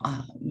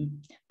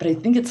 But I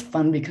think it's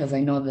fun because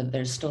I know that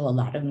there's still a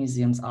lot of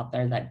museums out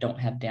there that don't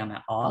have dam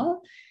at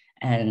all.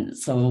 And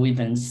so we've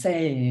been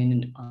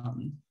saying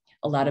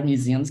a lot of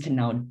museums can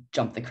now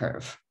jump the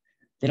curve.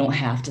 They don't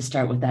have to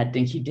start with that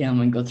dinky dam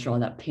and go through all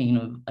that pain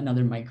of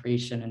another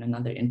migration and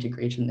another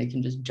integration. They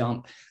can just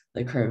jump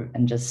the curve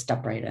and just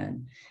step right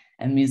in.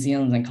 And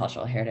museums and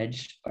cultural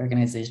heritage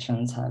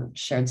organizations have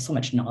shared so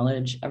much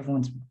knowledge.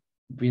 Everyone's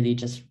really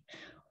just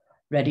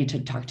ready to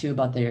talk to you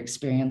about their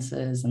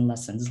experiences and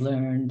lessons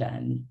learned.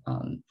 And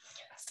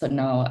so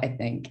now I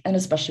think, and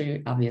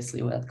especially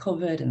obviously with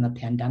COVID and the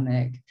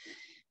pandemic,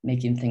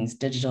 making things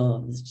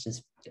digital is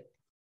just, it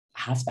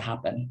has to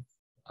happen.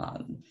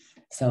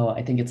 So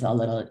I think it's a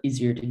little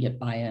easier to get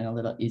buy-in, a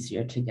little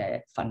easier to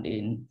get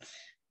funding,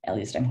 at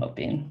least I'm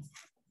hoping.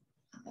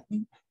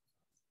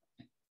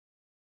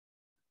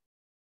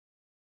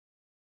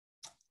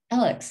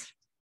 Alex,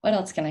 what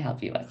else can I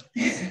help you with?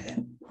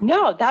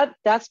 No,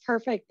 that's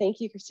perfect.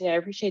 Thank you, Christina. I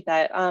appreciate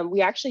that.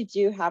 We actually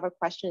do have a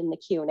question in the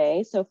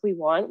Q&A. So if we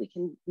want,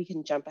 we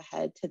can jump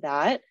ahead to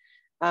that.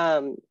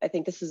 I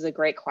think this is a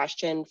great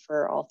question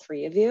for all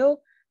three of you.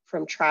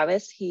 From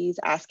Travis, he's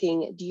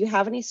asking, do you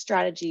have any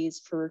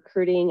strategies for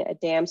recruiting a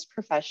DAMS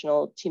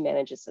professional to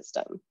manage a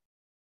system?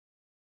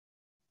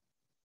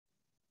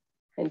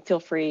 And feel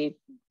free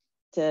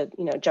to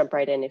jump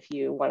right in if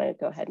you want to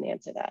go ahead and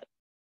answer that.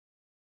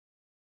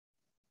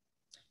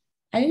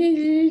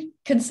 I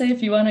can say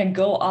if you want to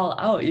go all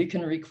out, you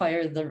can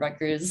require the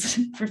Rutgers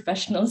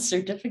professional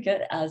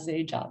certificate as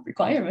a job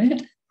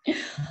requirement.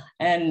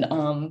 And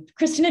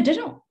Christina,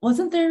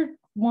 wasn't there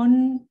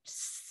one,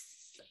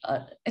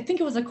 I think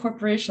it was a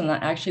corporation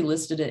that actually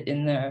listed it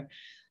in their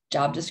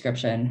job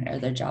description or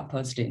their job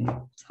posting.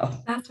 So.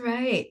 That's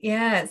right.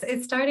 Yes,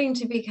 it's starting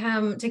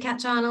to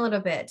catch on a little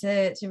bit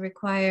to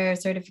require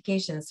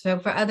certifications. So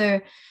for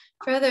other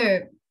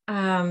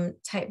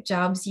type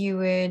jobs, you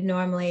would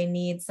normally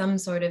need some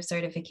sort of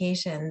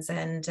certifications,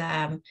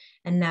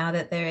 and now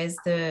that there is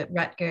the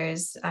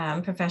Rutgers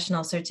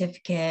professional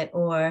certificate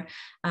or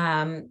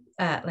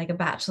like a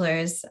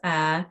bachelor's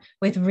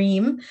with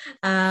Reem,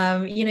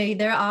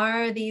 there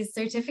are these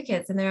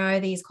certificates and there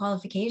are these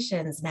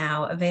qualifications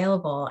now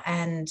available,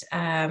 and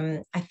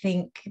I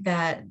think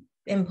that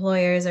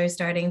employers are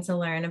starting to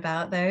learn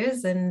about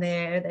those, and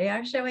they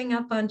are showing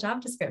up on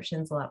job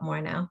descriptions a lot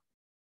more now.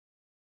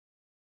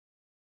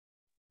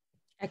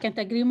 I can't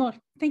agree more.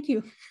 Thank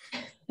you.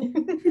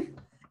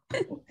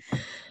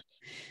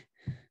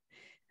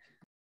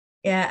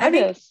 Yeah, I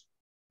think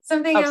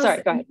something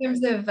else in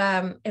terms of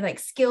like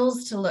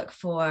skills to look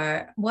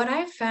for, what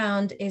I've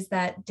found is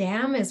that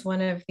DAM is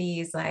one of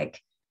these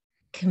like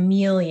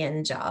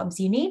chameleon jobs.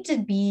 You need to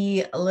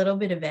be a little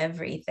bit of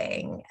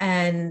everything.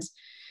 And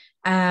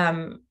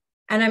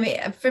I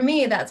mean, for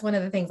me, that's one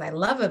of the things I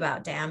love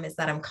about DAM is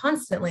that I'm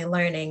constantly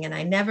learning and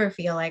I never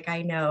feel like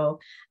I know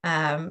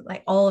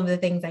like all of the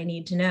things I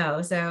need to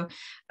know. So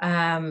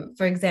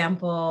for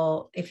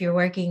example, if you're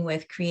working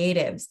with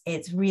creatives,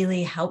 it's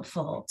really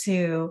helpful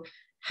to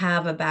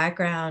have a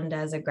background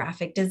as a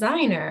graphic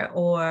designer,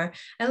 or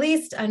at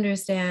least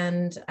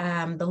understand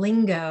the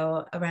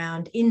lingo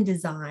around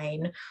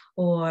InDesign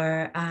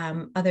or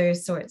other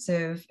sorts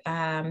of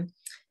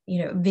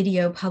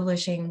video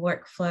publishing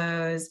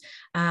workflows.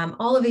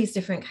 All of these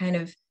different kind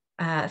of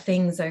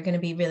things are going to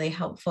be really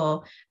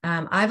helpful.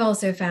 I've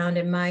also found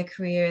in my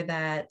career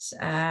that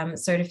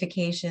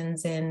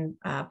certifications in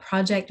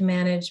project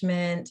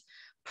management,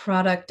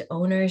 product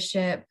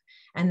ownership,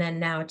 and then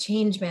now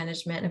change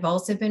management have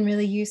also been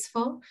really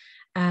useful.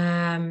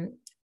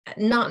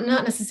 Not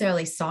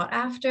necessarily sought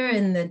after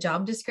in the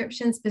job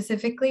description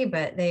specifically,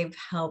 but they've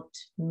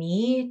helped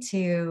me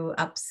to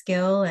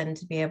upskill and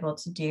to be able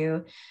to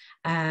do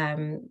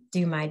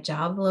my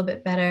job a little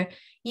bit better.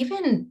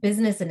 Even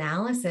business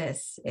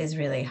analysis is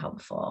really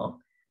helpful.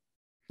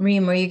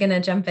 Reem, were you going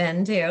to jump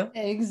in too?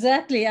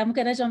 Exactly. I'm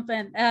going to jump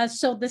in.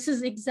 So this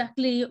is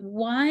exactly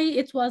why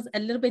it was a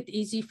little bit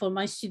easy for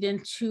my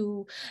students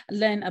to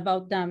learn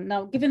about dam.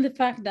 Now, given the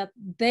fact that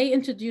they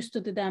introduced to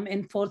the dam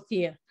in 4th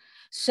year,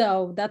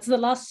 so that's the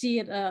last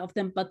year of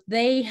them, but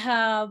they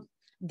have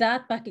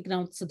that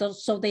background.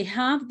 So they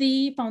have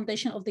the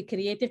foundation of the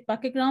creative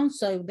background.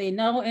 So they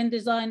know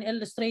InDesign,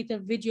 Illustrator,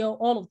 video,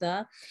 all of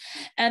that.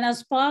 And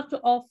as part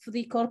of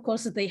the core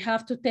courses, they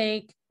have to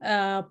take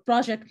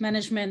project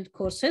management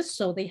courses.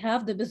 So they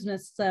have the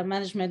business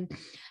management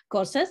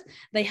courses.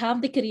 They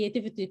have the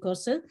creativity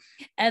courses.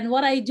 And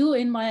what I do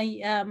in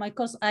my, my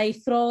course, I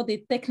throw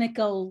the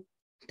technical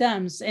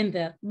terms in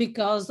there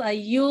because I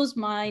use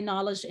my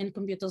knowledge in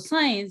computer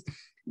science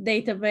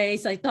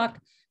database. I talk,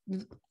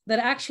 there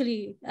are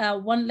actually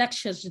one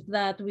lectures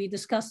that we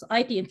discuss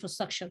IT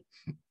infrastructure.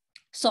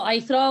 So I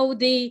throw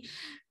the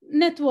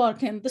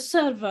network and the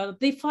server,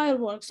 the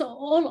firewall, so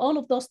all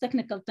of those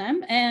technical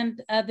terms.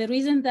 And the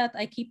reason that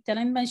I keep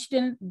telling my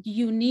students,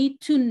 you need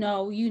to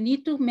know, you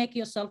need to make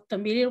yourself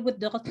familiar with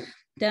those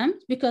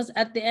terms, because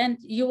at the end,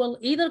 you will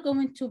either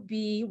going to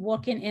be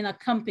working in a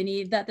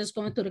company that is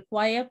going to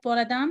require for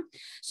a dam.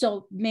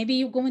 So maybe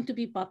you're going to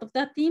be part of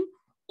that team,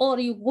 or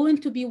you're going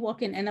to be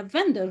working in a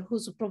vendor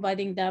who's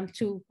providing them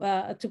to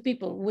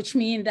people, which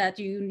means that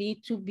you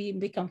need to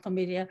become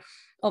familiar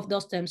of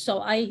those terms. So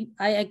I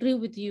agree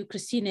with you,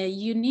 Christina.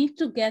 You need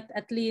to get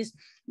at least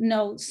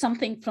know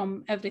something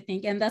from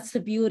everything. And that's the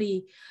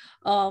beauty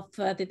of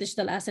the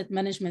digital asset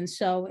management.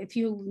 So if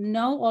you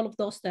know all of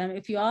those terms,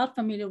 if you are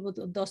familiar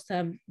with those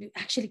terms, you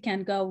actually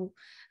can go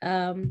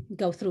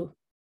through.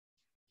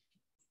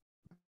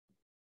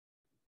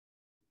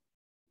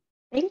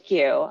 Thank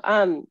you.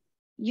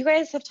 You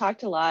guys have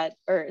talked a lot,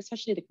 or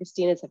especially the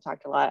Christinas have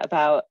talked a lot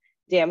about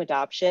dam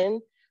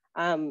adoption.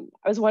 I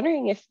was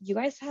wondering if you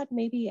guys had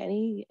maybe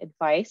any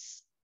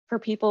advice for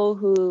people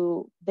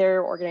who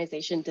their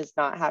organization does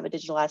not have a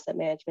digital asset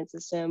management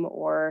system,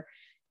 or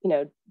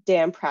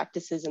dam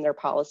practices in their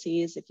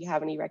policies. If you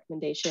have any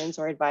recommendations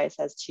or advice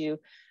as to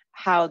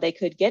how they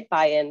could get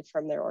buy-in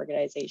from their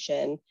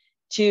organization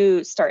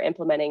to start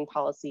implementing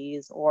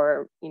policies,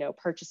 or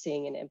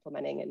purchasing and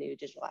implementing a new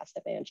digital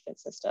asset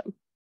management system.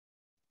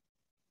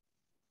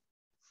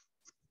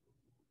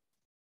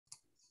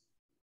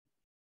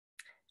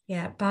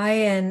 Yeah,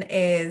 buy-in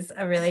is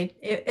a really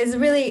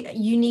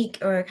unique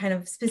or kind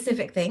of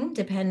specific thing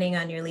depending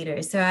on your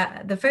leaders. So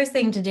the first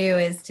thing to do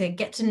is to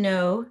get to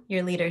know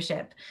your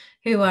leadership.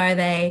 Who are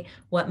they?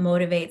 What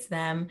motivates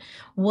them?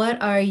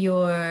 What are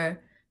your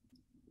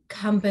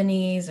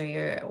companies or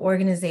your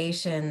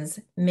organization's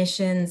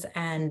missions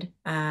and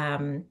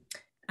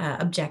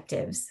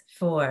objectives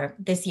for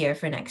this year,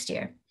 for next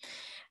year?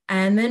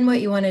 And then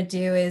what you want to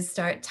do is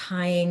start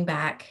tying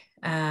back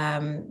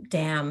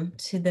dam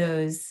to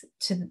those,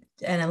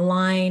 and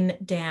align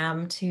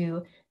dam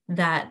to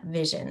that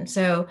vision.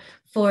 So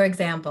for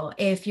example,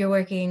 if you're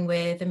working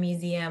with a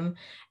museum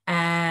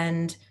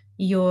and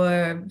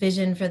your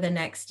vision for the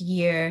next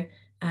year,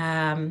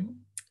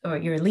 or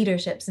your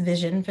leadership's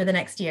vision for the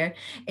next year,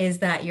 is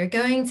that you're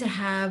going to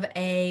have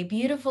a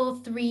beautiful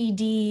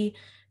 3D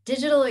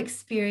digital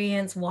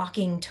experience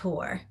walking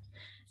tour.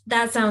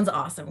 That sounds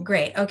awesome.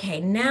 Great. Okay,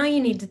 now you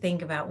need to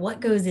think about what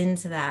goes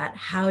into that.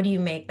 How do you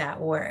make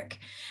that work?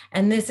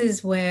 And this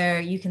is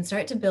where you can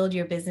start to build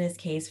your business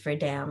case for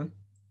DAM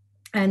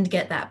and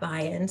get that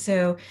buy-in.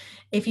 So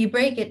if you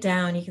break it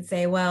down, you can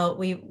say, well,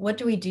 what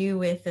do we do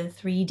with the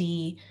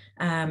 3D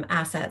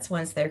assets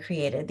once they're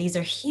created? These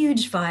are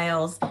huge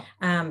files.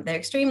 They're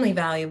extremely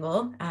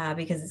valuable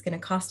because it's going to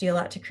cost you a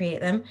lot to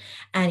create them,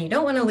 and you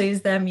don't want to lose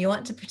them. You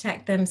want to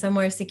protect them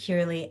somewhere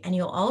securely, and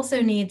you'll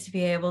also need to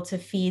be able to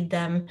feed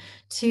them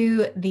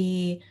to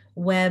the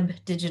web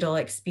digital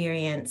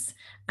experience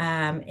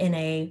in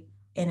a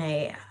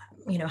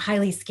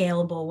highly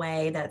scalable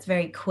way that's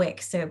very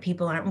quick, so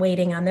people aren't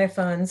waiting on their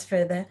phones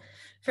for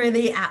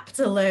the app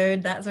to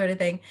load, that sort of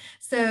thing.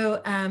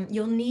 So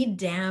you'll need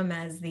DAM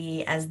as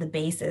the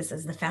basis,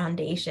 as the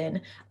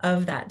foundation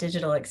of that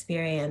digital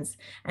experience.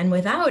 And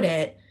without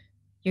it,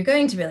 you're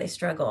going to really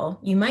struggle.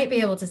 You might be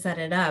able to set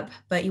it up,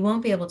 but you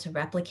won't be able to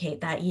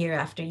replicate that year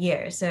after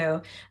year.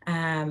 So,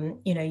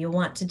 you'll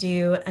want to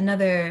do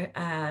another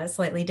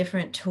slightly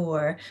different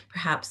tour,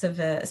 perhaps of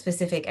a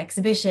specific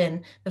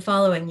exhibition the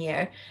following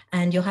year,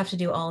 and you'll have to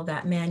do all of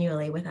that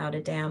manually without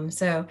a DAM.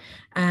 So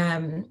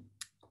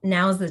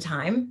now's the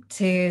time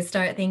to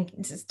start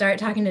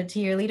talking to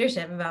your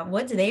leadership about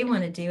what do they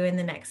want to do in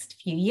the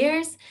next few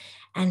years,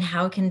 and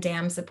how can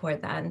DAM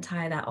support that and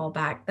tie that all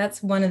back.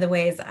 That's one of the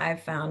ways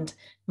I've found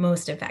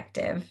most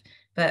effective.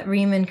 But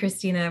Reem and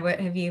Christina, what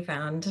have you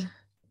found?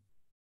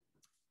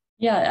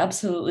 Yeah,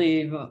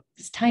 absolutely.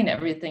 Just tying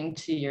everything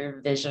to your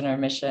vision or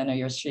mission or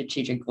your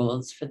strategic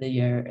goals for the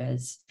year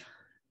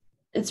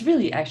it's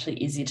really actually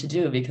easy to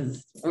do,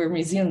 because we're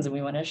museums and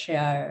we want to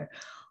share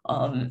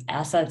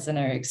assets and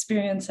our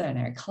experience and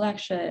our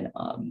collection.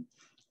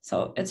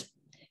 So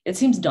it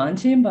seems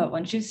daunting, but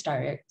once you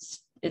start,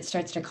 it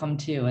starts to come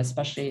to you,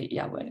 especially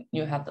when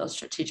you have those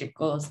strategic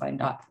goals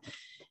lined up.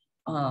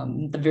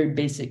 the very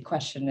basic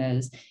question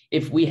is,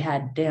 if we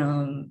had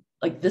dam,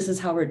 like this is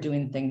how we're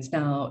doing things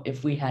now.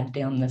 If we had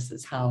dam, this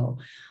is how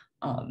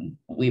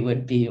we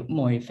would be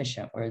more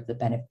efficient, or the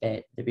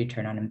benefit, the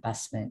return on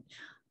investment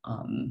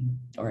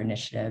or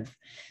initiative.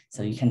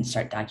 So you can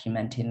start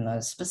documenting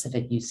those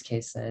specific use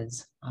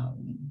cases.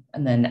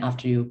 And then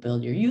after you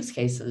build your use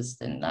cases,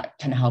 then that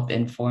can help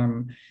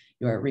inform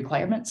your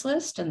requirements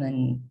list, and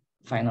then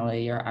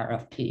finally your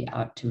RFP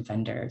out to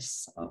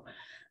vendors. So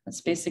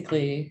that's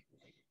basically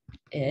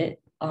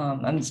it.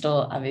 I'm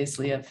still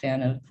obviously a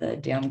fan of the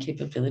DAM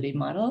capability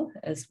model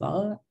as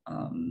well.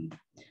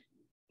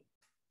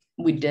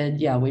 We did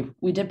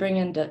bring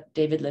in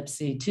David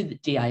Lipsey to the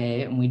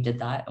DIA, and we did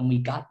that, and we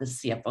got the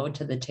CFO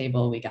to the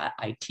table, we got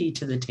IT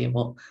to the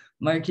table,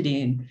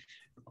 marketing,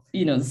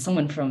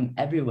 someone from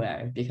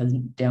everywhere, because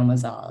DAM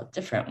was all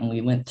different. And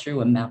we went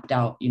through and mapped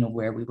out,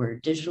 where we were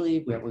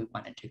digitally, where we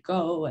wanted to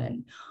go.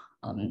 And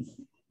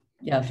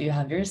if you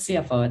have your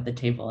CFO at the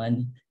table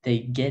and they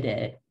get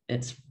it,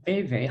 it's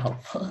very, very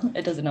helpful.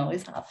 It doesn't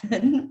always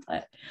happen,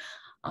 but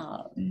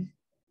I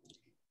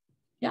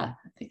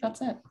think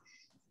that's it.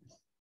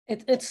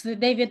 It's the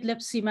David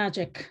Lipsey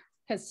magic.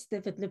 It's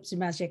David Lipsey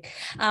magic.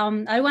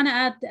 I want to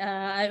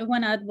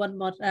add one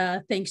more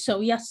thing.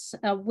 So yes,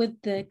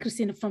 with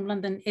Kristina from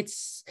London,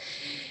 it's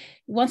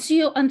once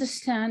you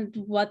understand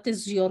what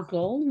is your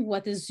goal,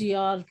 what is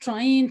you're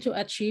trying to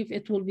achieve,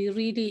 it will be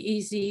really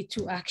easy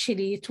to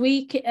actually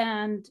tweak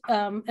and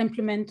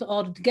implement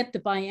or get the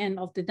buy-in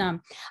of the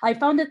DAM. I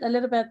found it a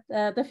little bit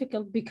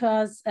difficult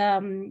because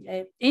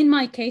in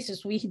my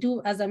cases, we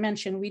do, as I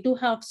mentioned, we do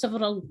have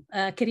several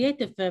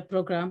creative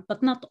programs,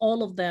 but not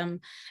all of them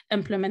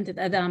implemented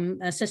a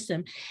DAM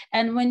system.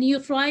 And when you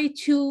try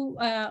to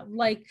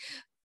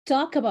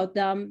talk about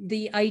them,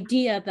 the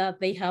idea that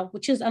they have,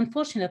 which is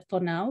unfortunate for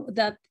now,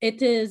 that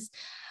it is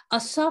a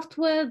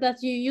software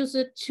that you use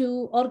it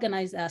to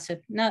organize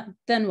asset, not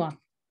then what.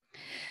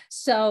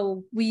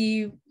 So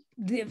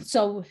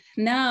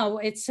now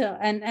it's,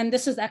 and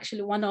this is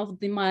actually one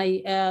of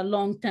my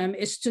long-term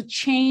is to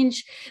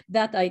change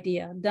that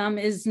idea. DAM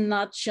is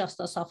not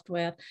just a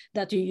software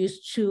that you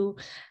use to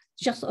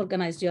just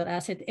organize your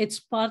asset. It's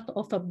part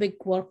of a big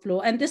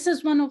workflow. And this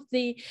is one of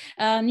the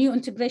new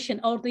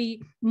integration, or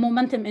the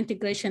momentum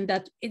integration,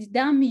 that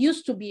DAM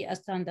used to be a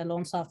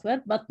standalone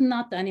software, but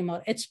not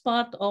anymore. It's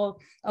part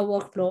of a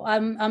workflow.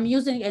 I'm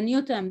using a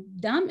new term.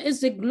 DAM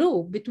is a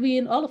glue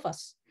between all of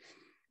us.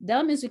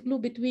 DAM is a glue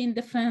between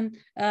different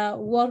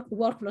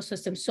workflow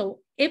systems.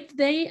 So if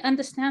they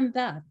understand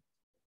that,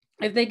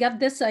 if they get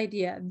this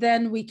idea,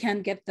 then we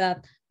can get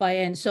that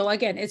buy-in. So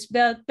again, it's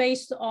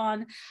based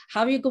on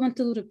how you're going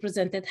to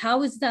represent it.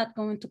 How is that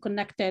going to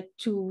connect it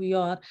to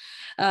your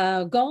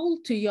goal,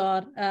 to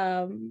your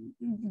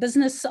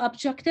business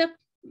objective?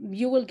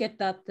 You will get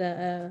that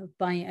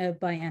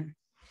buy-in.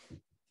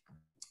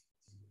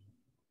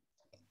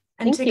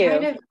 And to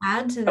kind of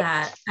add to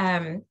that,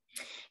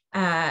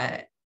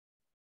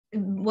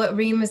 what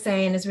Reem was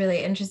saying is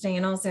really interesting,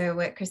 and also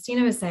what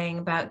Kristina was saying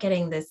about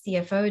getting the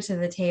CFO to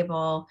the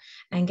table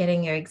and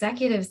getting your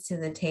executives to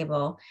the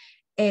table.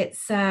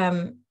 It's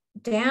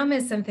DAM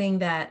is something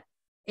that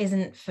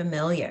isn't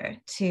familiar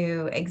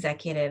to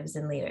executives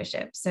and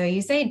leadership. So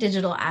you say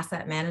digital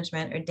asset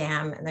management or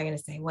DAM, and they're going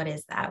to say, "What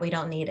is that? We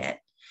don't need it."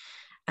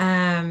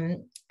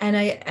 And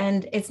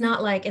it's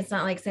not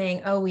like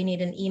saying, "Oh, we need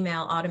an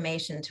email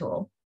automation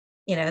tool."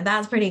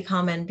 That's pretty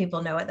common.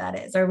 People know what that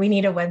is, or we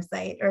need a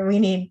website, or we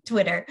need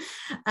Twitter.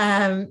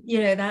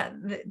 That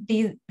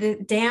the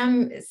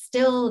DAM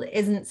still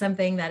isn't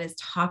something that is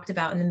talked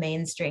about in the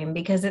mainstream,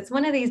 because it's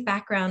one of these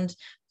background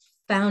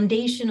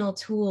foundational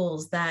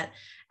tools that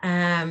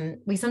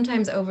we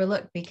sometimes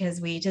overlook because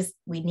we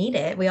need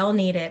it. We all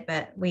need it,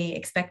 but we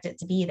expect it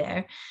to be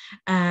there.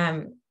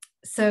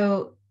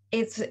 So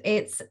it's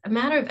a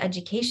matter of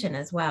education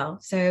as well.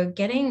 So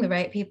getting the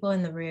right people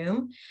in the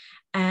room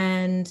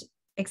and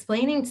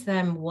explaining to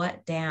them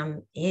what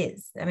DAM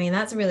is. I mean,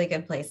 that's a really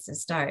good place to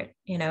start,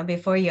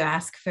 before you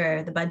ask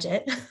for the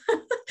budget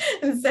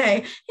and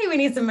say, "Hey, we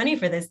need some money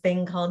for this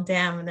thing called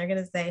DAM." And they're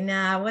going to say,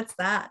 "Nah, what's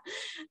that?"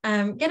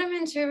 Get them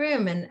into a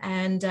room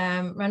and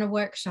run a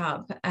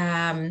workshop.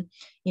 Ask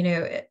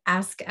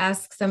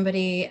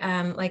somebody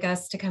like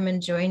us to come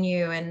and join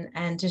you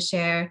and to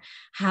share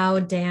how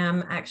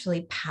DAM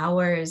actually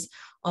powers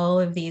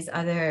all of these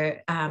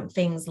other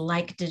things,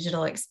 like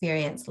digital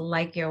experience,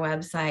 like your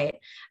website,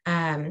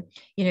 and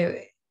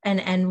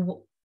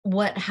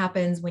what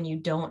happens when you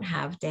don't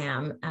have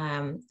DAM,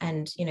 and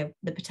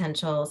the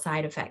potential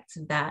side effects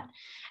of that.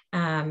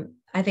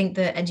 I think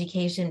the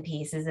education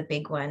piece is a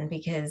big one,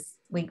 because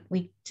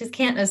we just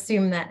can't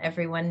assume that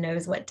everyone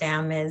knows what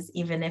DAM is,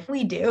 even if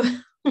we do.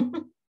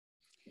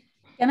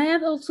 Can I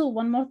add also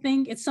one more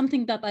thing? It's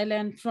something that I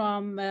learned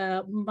from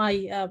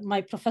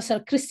my professor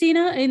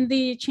Christina in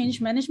the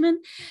change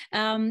management.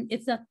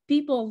 It's that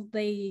people,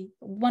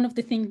 one of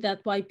the things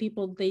that why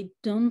people, they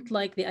don't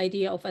like the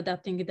idea of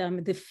adapting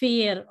them, the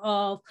fear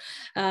of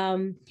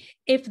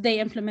if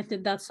they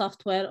implemented that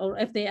software or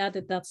if they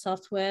added that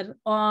software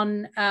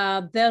on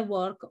their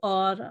work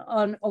or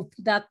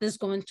that is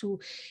going to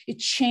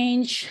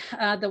change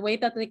the way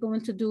that they're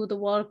going to do the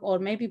work, or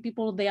maybe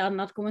people, they are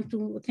not going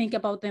to think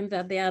about them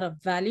that they are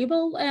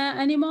valuable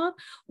anymore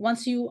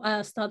once you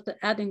start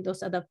adding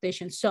those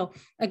adaptations. So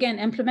again,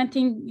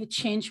 implementing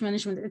change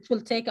management, it will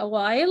take a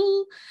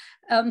while.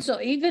 So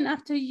even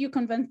after you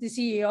convince the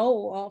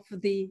CEO of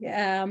the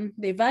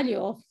value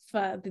of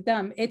the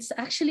dam, it's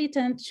actually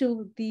turned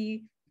to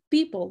the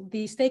people,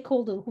 the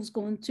stakeholder who's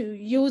going to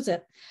use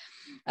it.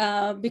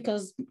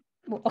 Because,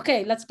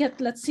 okay,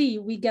 let's see,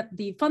 we get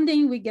the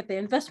funding, we get the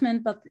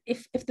investment, but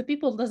if the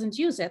people doesn't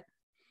use it,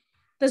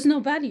 there's no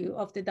value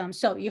of the dam.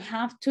 So you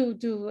have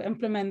to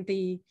implement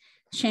the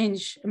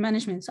change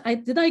management. So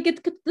did I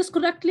get this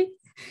correctly?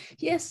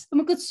 Yes,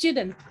 I'm a good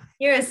student.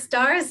 You're a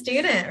star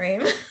student,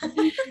 Reem.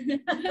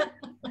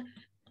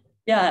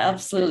 Yeah,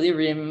 absolutely,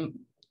 Reem.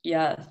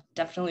 Yeah,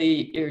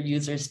 definitely your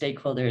user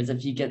stakeholders.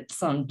 If you get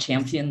some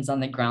champions on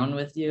the ground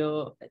with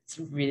you, it's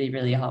really,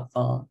 really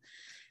helpful.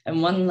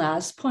 And one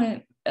last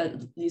point,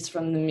 at least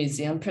from the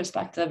museum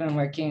perspective,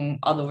 and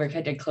all the work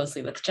I did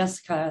closely with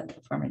Jessica,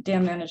 the former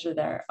dam manager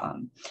there,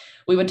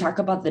 we would talk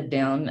about the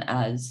dam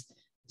as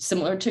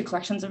similar to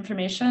collections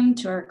information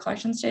to our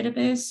collections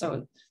database.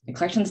 So the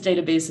collections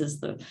database is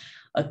the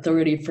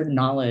authority for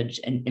knowledge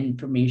and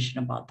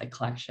information about the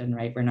collection,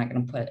 right? We're not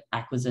going to put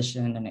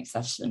acquisition and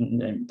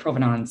accession and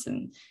provenance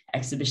and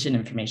exhibition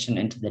information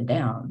into the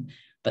dam,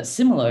 but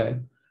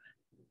similar,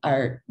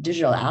 our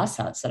digital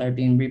assets that are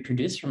being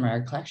reproduced from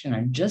our collection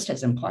are just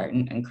as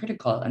important and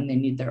critical, and they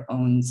need their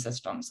own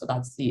system. So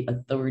that's the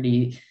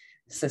authority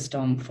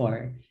system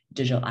for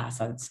digital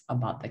assets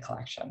about the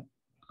collection.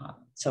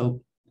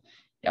 So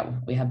yeah,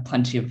 we have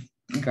plenty of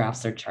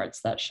graphs or charts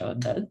that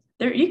showed that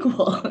they're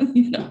equal.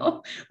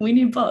 We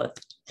need both.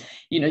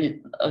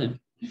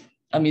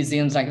 A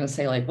museum's not going to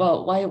say like,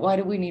 well, why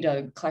do we need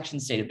a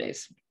collections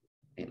database?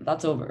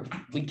 That's over.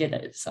 We get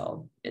it.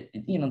 So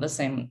the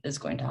same is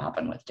going to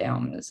happen with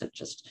DAM.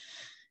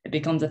 It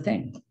becomes a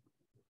thing.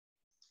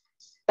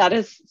 That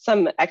is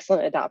some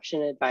excellent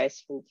adoption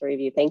advice from the three of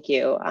you. Thank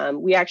you.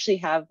 We actually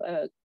have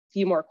a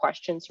few more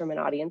questions from an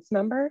audience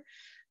member.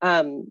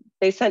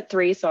 They sent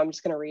 3, so I'm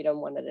just going to read them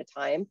one at a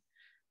time.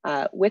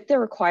 With the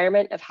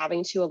requirement of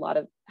having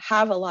to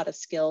have a lot of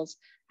skills,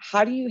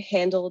 how do you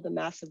handle the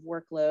massive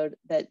workload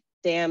that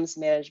DAM's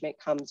management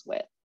comes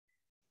with?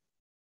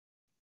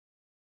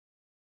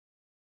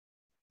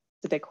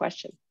 It's a big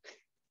question.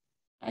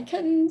 I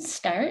can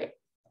start.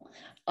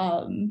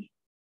 And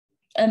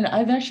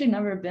I've actually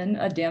never been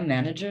a DAM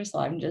manager, so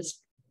I'm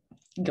just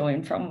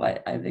going from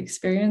what I've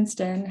experienced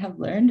and have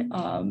learned.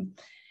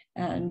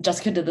 And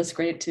Jessica did this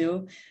great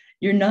too.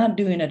 You're not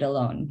doing it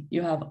alone.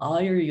 You have all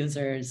your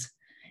users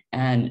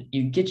and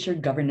you get your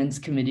governance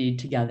committee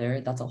together.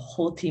 That's a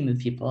whole team of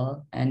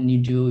people, and you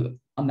do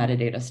a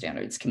metadata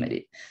standards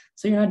committee.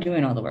 So you're not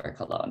doing all the work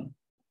alone.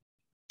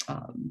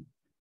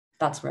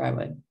 That's where I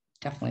would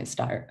definitely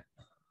start.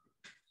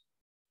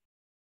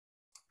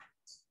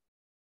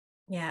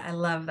 Yeah, I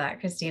love that,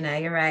 Christina.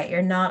 You're right.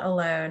 You're not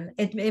alone.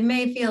 It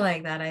may feel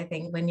like that, I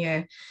think, when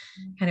you're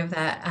kind of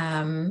that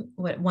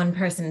what one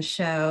person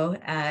show,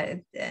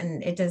 and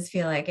it does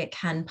feel like it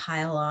can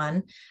pile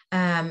on.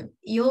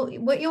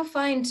 What you'll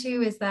find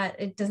too is that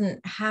it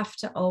doesn't have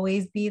to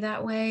always be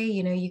that way.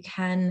 You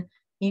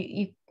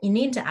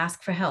need to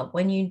ask for help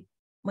when you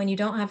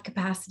don't have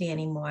capacity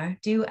anymore.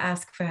 Do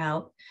ask for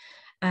help.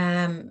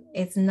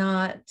 It's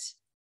not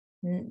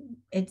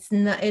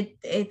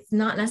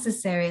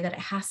necessary that it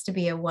has to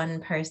be a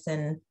one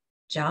person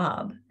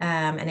job,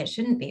 and it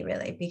shouldn't be,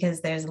 really,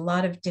 because there's a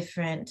lot of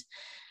different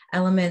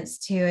elements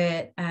to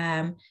it,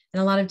 and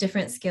a lot of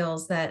different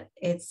skills that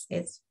it's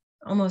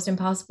almost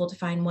impossible to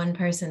find one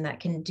person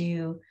that can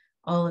do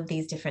all of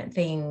these different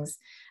things,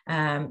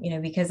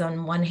 because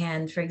on one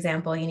hand, for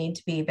example, you need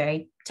to be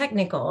very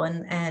technical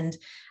and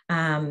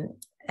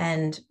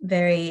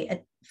very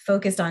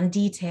focused on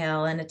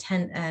detail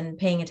and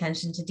paying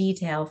attention to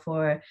detail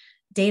for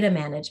data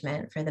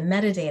management, for the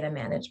metadata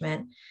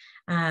management.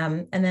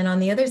 And then on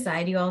the other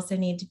side, you also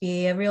need to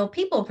be a real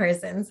people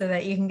person so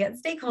that you can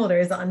get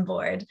stakeholders on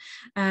board.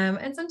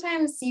 And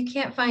sometimes you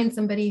can't find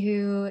somebody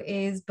who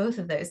is both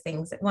of those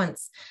things at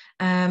once.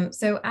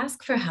 So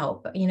ask for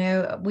help.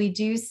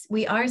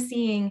 We are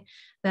seeing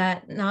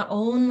that not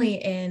only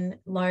in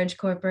large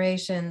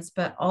corporations,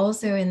 but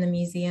also in the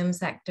museum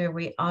sector,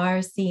 we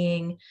are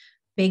seeing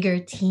bigger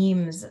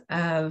teams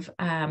of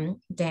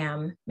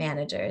DAM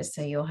managers.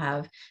 So you'll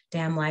have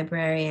DAM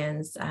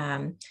librarians,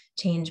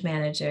 change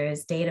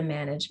managers, data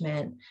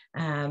management,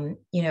 and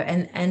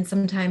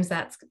sometimes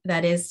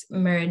that is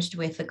merged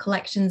with the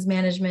collections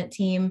management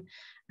team.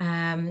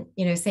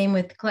 Same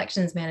with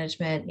collections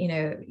management.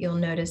 You'll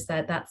notice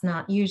that that's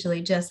not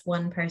usually just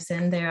one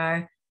person.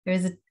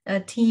 There's a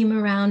team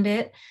around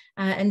it,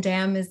 and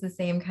DAM is the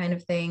same kind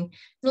of thing.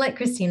 And like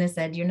Kristina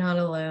said, you're not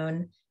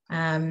alone.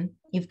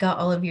 You've got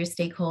all of your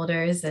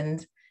stakeholders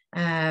and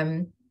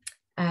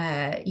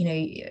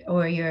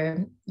or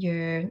your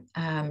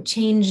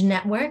change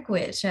network,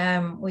 which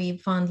we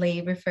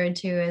fondly referred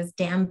to as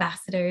DAM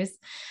ambassadors,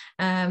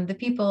 the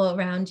people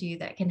around you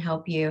that can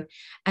help you.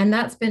 And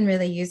that's been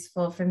really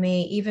useful for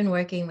me, even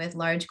working with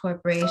large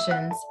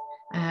corporations.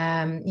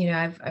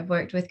 I've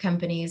worked with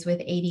companies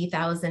with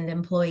 80,000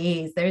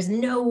 employees. There's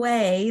no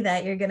way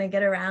that you're going to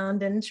get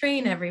around and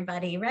train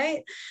everybody,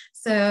 right?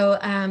 So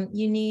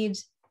you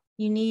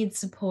need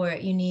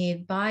support, you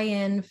need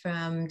buy-in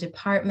from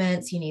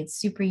departments, you need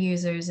super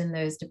users in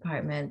those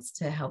departments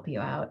to help you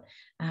out.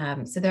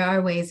 So there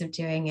are ways of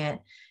doing it.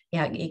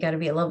 Yeah, you got to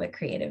be a little bit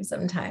creative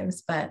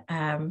sometimes, but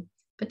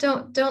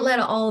don't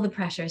let all the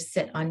pressure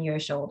sit on your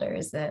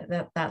shoulders.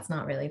 That's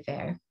not really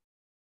fair.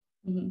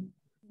 Mm-hmm.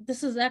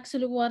 This is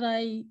actually what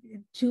I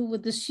do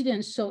with the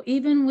students. So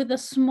even with a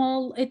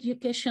small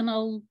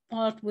educational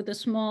part, with a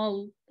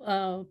small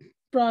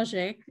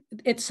project,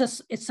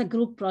 it's a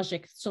group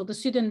project. So the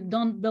student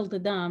don't build a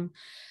dam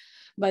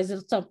by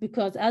themselves,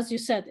 because as you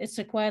said, it's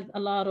required a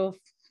lot of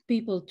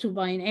people to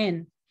buy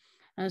in.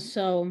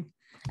 So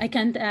I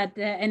can't add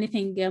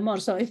anything more.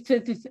 So if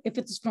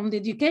it's from the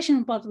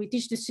education part, we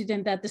teach the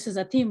student that this is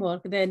a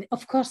teamwork, then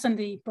of course in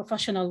the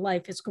professional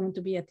life, it's going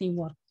to be a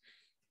teamwork.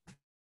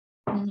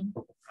 Mm-hmm.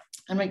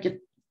 I might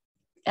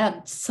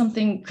add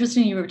something,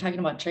 Kristina, you were talking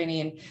about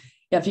training.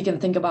 Yeah, if you can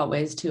think about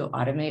ways to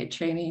automate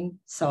training.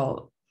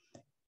 So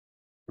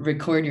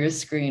record your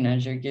screen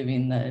as you're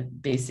giving the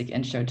basic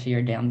intro to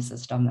your DAM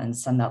system and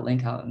send that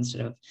link out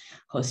instead of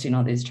hosting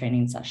all these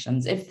training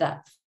sessions. If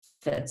that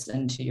fits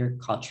into your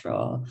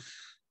cultural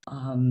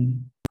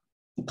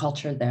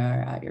culture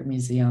there at your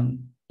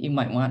museum, you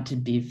might want to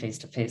be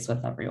face-to-face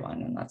with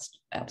everyone, and that's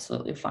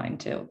absolutely fine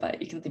too.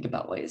 But you can think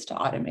about ways to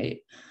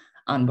automate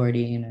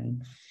onboarding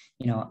and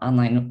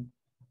online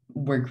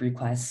work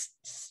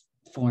requests,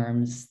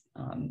 forms,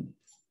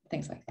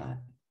 things like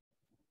that.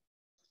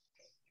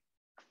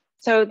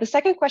 So the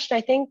second question,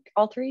 I think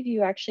all three of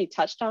you actually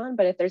touched on,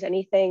 but if there's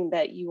anything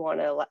that you want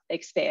to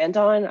expand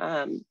on,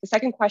 the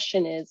second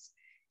question is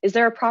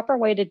there a proper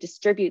way to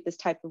distribute this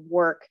type of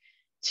work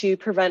to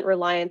prevent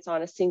reliance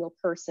on a single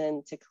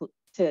person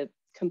to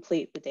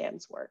complete the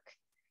DAM's work?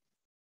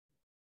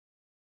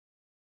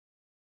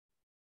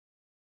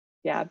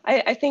 Yeah,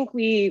 I think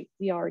we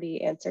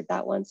already answered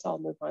that one, so I'll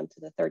move on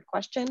to the third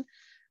question.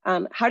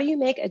 How do you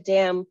make a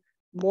dam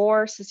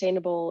more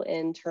sustainable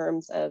in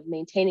terms of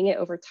maintaining it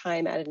over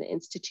time at an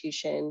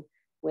institution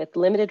with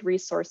limited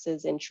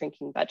resources and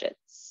shrinking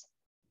budgets?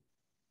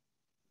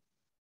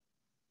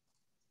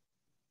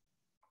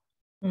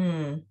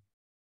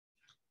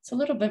 It's a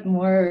little bit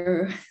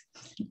more,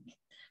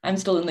 I'm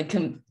still in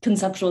the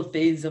conceptual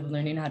phase of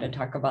learning how to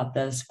talk about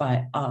this,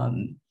 but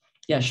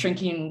yeah,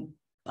 shrinking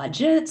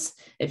budgets,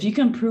 if you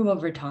can prove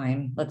over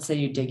time, let's say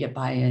you did get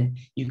by it,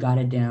 you got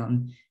it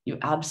down, you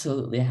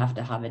absolutely have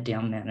to have a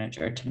DAM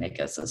manager to make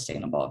it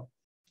sustainable.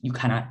 You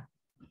cannot,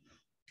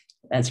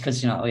 as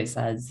Kristina always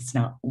says, it's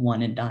not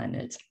one and done,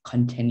 it's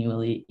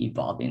continually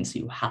evolving. So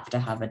you have to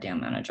have a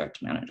DAM manager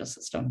to manage a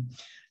system.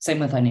 Same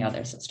with any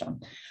other system.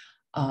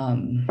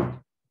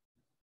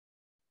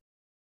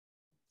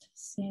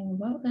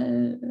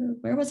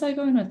 Where was I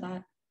going with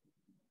that?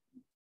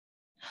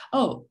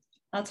 Oh,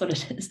 that's what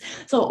it is.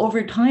 So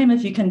over time,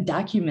 if you can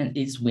document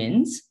these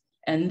wins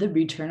and the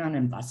return on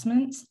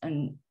investments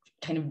and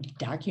kind of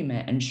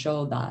document and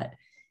show that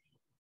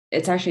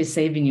it's actually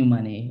saving you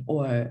money,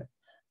 or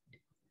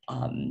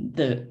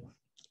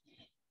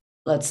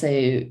let's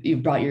say you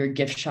brought your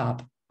gift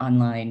shop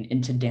online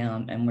into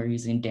DAM and we're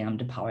using DAM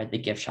to power the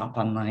gift shop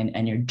online,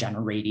 and you're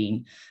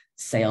generating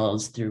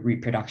sales through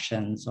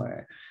reproductions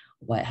or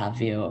what have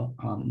you.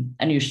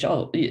 And you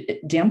show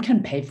DAM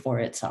can pay for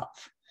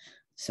itself.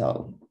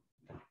 So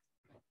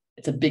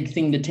it's a big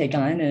thing to take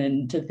on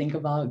and to think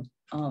about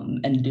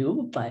and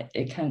do, but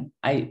it can,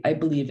 I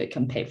believe it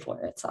can pay for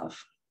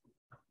itself.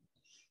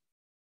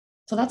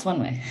 So that's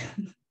one way.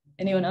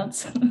 Anyone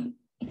else?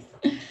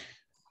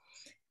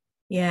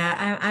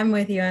 Yeah, I'm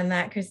with you on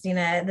that,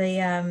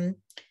 Kristina.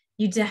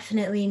 You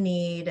definitely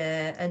need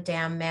a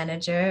DAM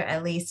manager,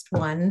 at least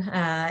one,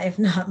 if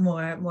not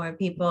more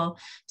people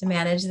to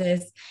manage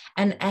this.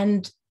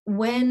 And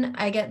when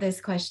I get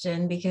this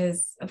question,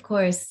 because of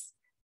course,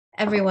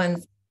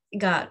 everyone's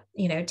got,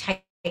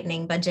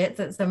 tightening budgets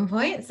at some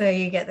point. So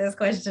you get this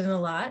question a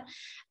lot.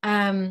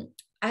 I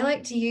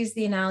like to use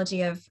the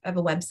analogy of a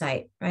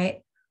website,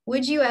 right?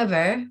 Would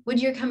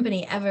your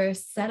company ever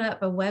set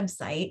up a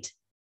website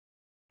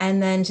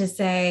and then just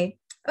say,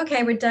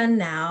 okay, we're done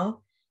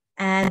now,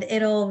 and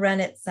it'll run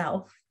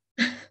itself?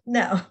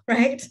 No,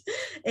 right?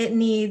 It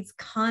needs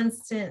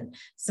constant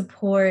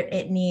support.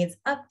 It needs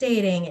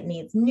updating. It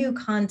needs new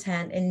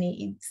content. It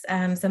needs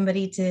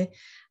somebody to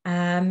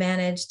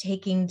manage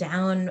taking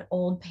down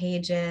old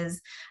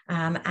pages,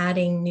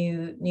 adding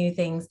new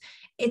things.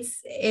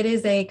 It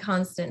is a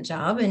constant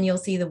job, and you'll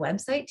see the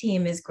website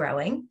team is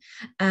growing.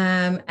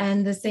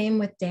 And the same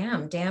with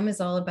DAM. DAM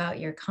is all about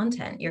your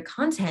content. Your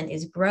content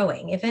is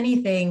growing. If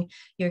anything,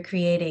 you're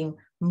creating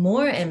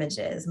more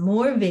images,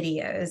 more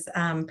videos,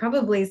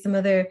 probably some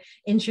other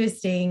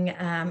interesting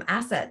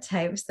asset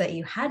types that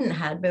you hadn't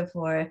had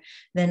before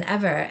than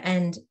ever.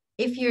 And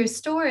if you're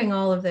storing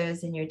all of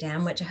those in your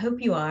DAM, which I hope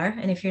you are,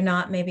 and if you're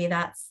not, maybe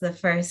that's the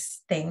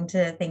first thing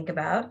to think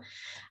about,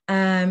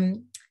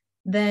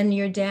 then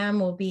your DAM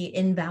will be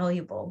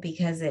invaluable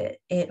because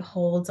it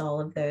holds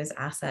all of those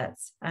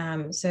assets.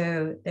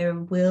 So there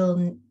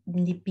will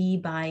be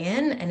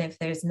buy-in, and if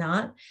there's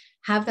not,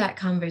 have that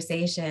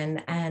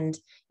conversation and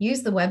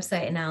use the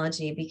website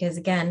analogy, because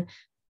again,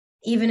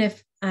 even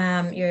if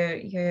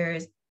your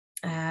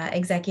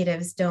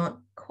executives don't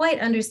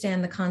quite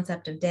understand the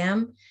concept of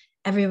DAM,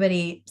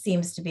 everybody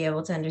seems to be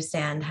able to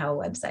understand how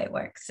a website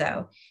works.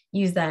 So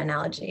use that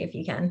analogy if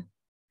you can.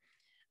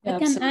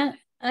 Yeah,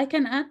 I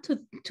can add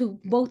to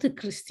both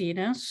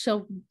Christina.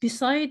 So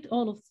beside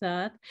all of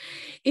that,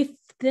 if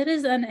there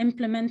is an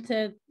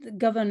implemented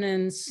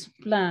governance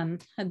plan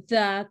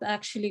that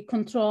actually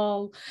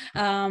control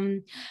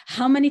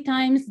how many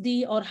times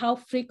or how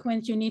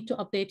frequent you need to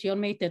update your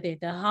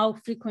metadata, how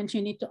frequent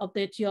you need to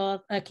update your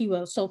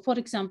keywords. So for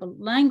example,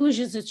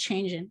 languages is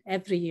changing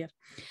every year.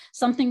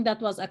 Something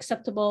that was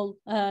acceptable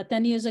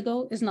 10 years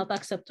ago is not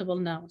acceptable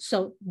now.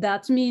 So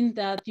that means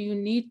that you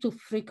need to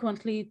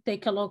frequently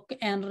take a look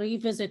and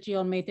revisit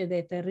your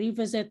metadata,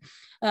 revisit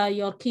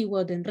your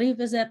keyword, and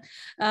revisit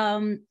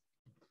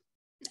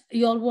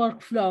your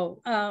workflow.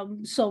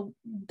 So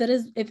there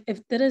is,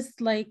 if there is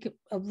like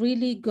a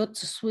really good,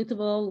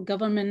 suitable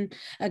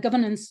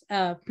governance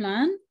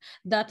plan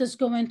that is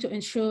going to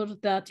ensure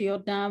that your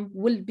DAM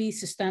will be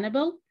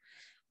sustainable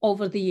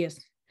over the years.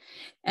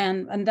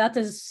 And that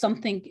is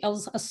something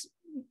else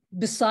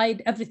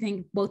beside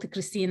everything both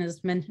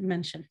Christina's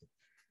mentioned.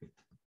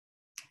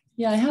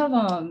 Yeah, I have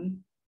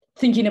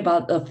thinking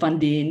about the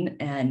funding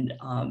and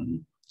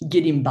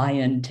getting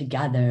buy-in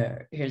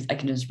together. I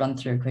can just run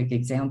through a quick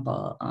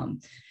example.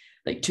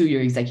 Like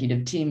your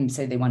executive team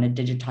say they want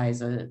to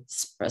digitize a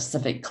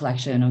specific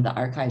collection of the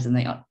archives, and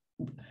they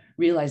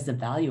realize the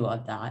value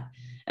of that.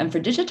 And for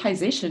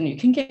digitization, you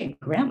can get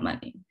grant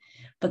money.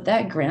 But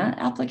that grant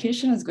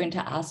application is going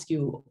to ask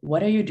you,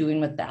 what are you doing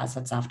with the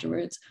assets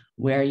afterwards?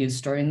 Where are you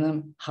storing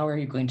them? How are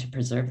you going to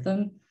preserve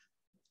them?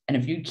 And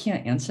if you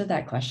can't answer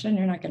that question,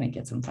 you're not going to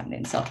get some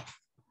funding. So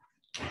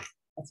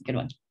that's a good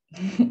one.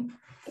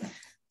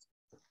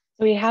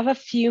 We have a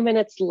few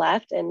minutes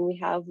left, and we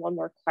have one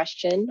more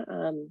question.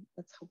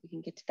 Let's hope we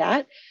can get to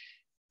that.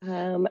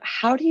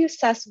 How do you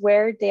assess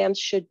where DAMs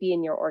should be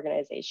in your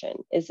organization?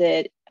 Is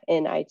it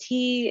in IT?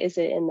 Is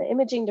it in the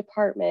imaging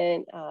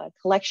department,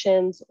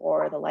 collections,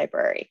 or the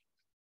library?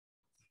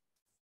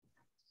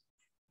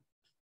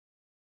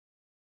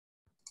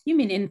 You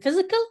mean in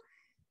physical?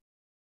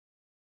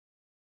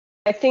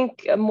 I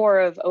think more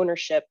of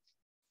ownership.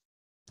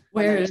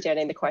 Where,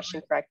 understanding the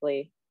question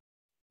correctly.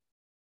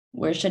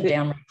 Where should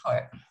DAM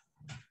report?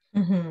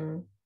 Mm-hmm.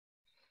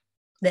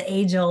 The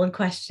age-old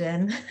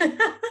question.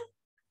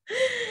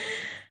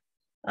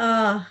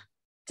 Do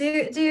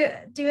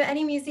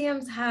any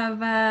museums have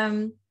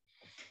kind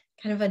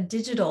of a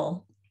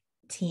digital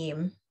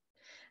team?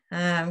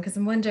 Because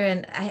I'm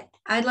wondering,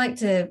 I'd like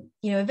to,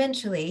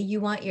 eventually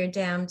you want your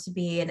DAM to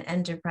be an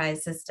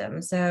enterprise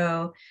system.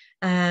 So,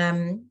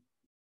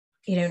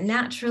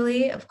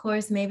 naturally, of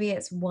course, maybe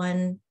it's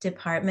one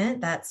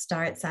department that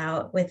starts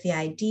out with the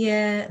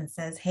idea and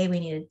says, hey, we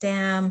need a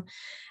DAM.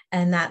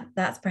 And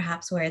that's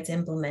perhaps where it's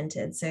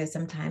implemented. So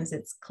sometimes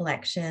it's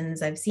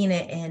collections. I've seen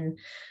it in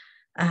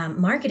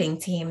marketing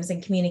teams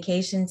and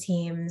communication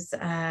teams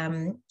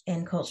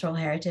in cultural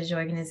heritage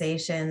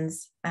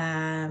organizations.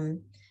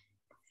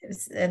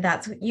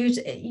 That's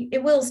usually,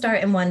 it will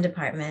start in one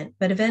department,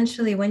 but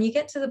eventually when you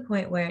get to the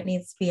point where it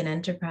needs to be an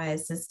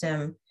enterprise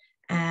system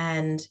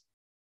and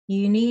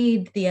you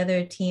need the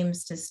other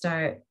teams to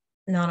start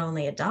not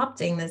only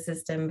adopting the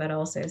system, but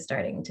also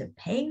starting to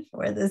pay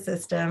for the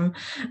system,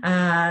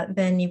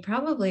 then you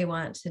probably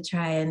want to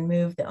try and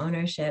move the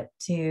ownership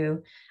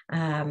to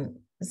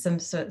some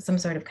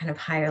sort of kind of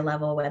higher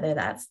level, whether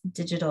that's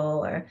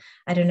digital or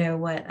I don't know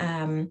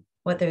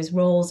what those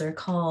roles are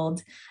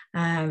called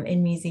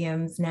in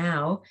museums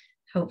now.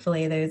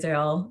 Hopefully those are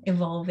all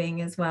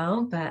evolving as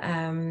well. But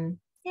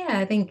yeah,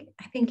 I think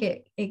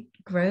it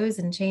grows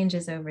and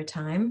changes over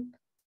time.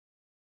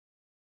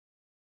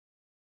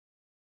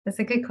 That's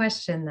a good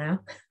question, though.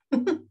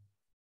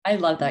 I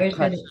love that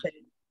question.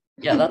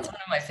 Yeah, that's one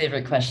of my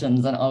favorite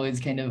questions, and always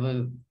kind of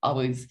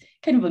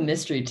a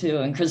mystery too.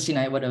 And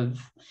Christina, I would have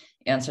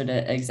answered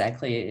it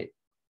exactly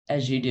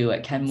as you do.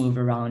 It can move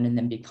around and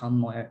then become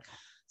more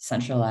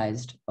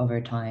centralized over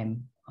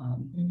time.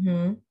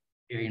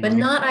 But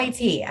not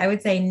IT. I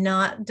would say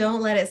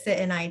don't let it sit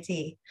in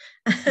IT.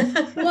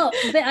 Well,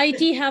 the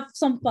IT have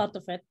some part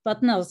of it,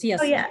 but no,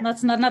 yes,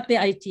 that's not the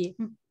IT.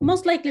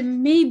 Most likely,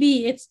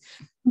 maybe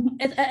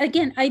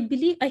again,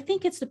 I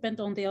think it's depend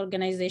on the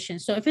organization.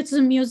 So if it's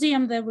a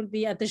museum, there will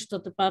be a digital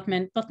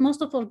department, but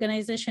most of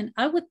organization,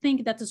 I would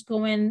think that is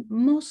going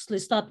mostly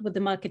start with the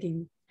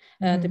marketing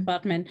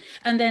department.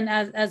 And then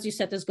as you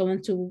said, is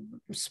going to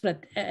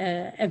spread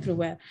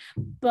everywhere.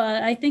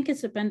 But I think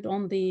it's depend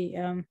on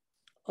the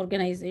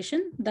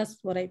organization. That's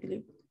what I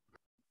believe.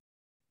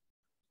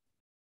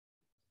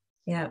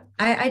 Yeah,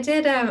 I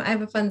did. I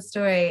have a fun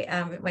story.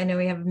 I know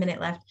we have a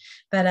minute left,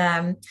 but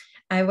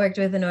I worked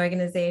with an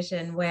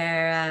organization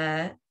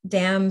where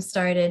DAM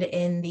started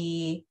in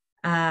the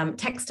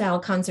textile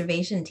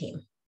conservation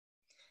team,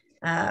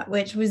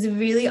 which was a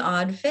really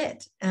odd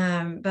fit.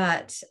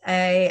 But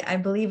I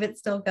believe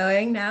it's still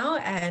going now,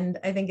 and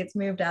I think it's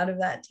moved out of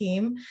that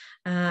team.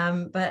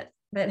 But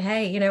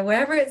hey, you know,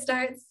 wherever it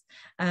starts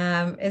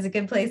is a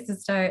good place to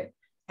start.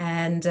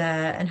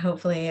 And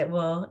hopefully it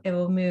will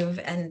move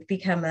and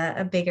become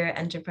a bigger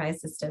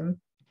enterprise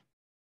system.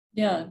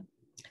 Yeah,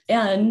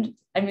 and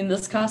I mean,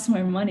 this costs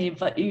more money,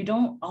 but you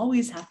don't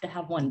always have to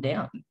have one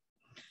DAM.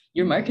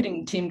 Your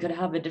marketing team could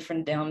have a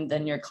different DAM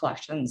than your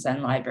collections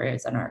and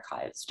libraries and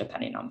archives,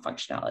 depending on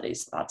functionality.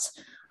 So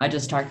I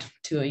just talked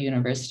to a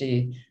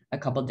university a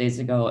couple of days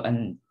ago,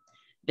 and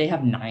they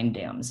have 9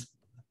 DAMs.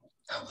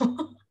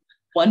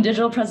 1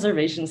 digital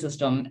preservation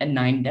system and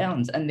 9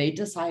 DAMs, and they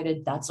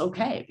decided that's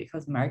okay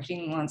because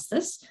marketing wants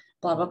this,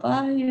 blah, blah,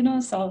 blah, you know,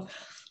 so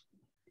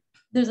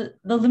there's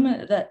the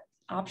limit that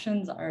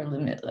options are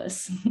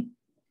limitless.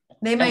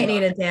 They might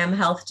need a DAM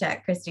health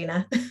check,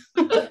 Kristina.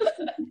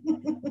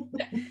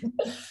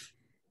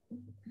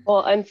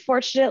 Well,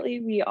 unfortunately,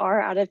 we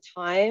are out of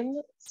time.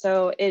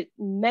 So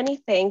many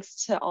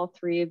thanks to all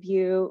 3 of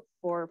you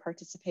for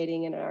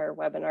participating in our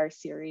webinar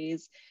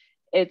series.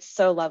 It's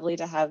so lovely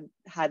to have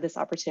had this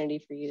opportunity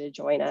for you to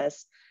join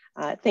us.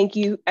 Thank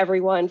you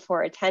everyone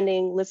for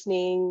attending,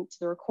 listening to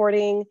the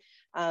recording.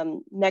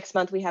 Next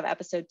month we have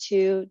episode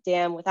 2,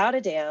 DAM Without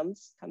a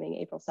DAMs, coming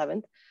April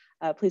 7th.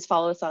 Please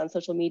follow us on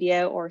social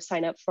media or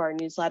sign up for our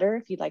newsletter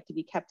if you'd like to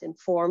be kept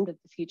informed of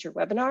the future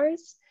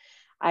webinars.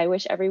 I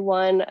wish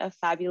everyone a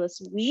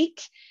fabulous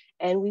week,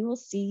 and we will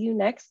see you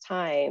next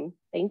time.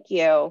 Thank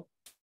you.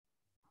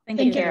 Thank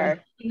you. Take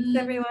care. Thanks,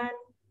 everyone.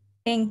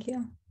 Thank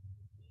you.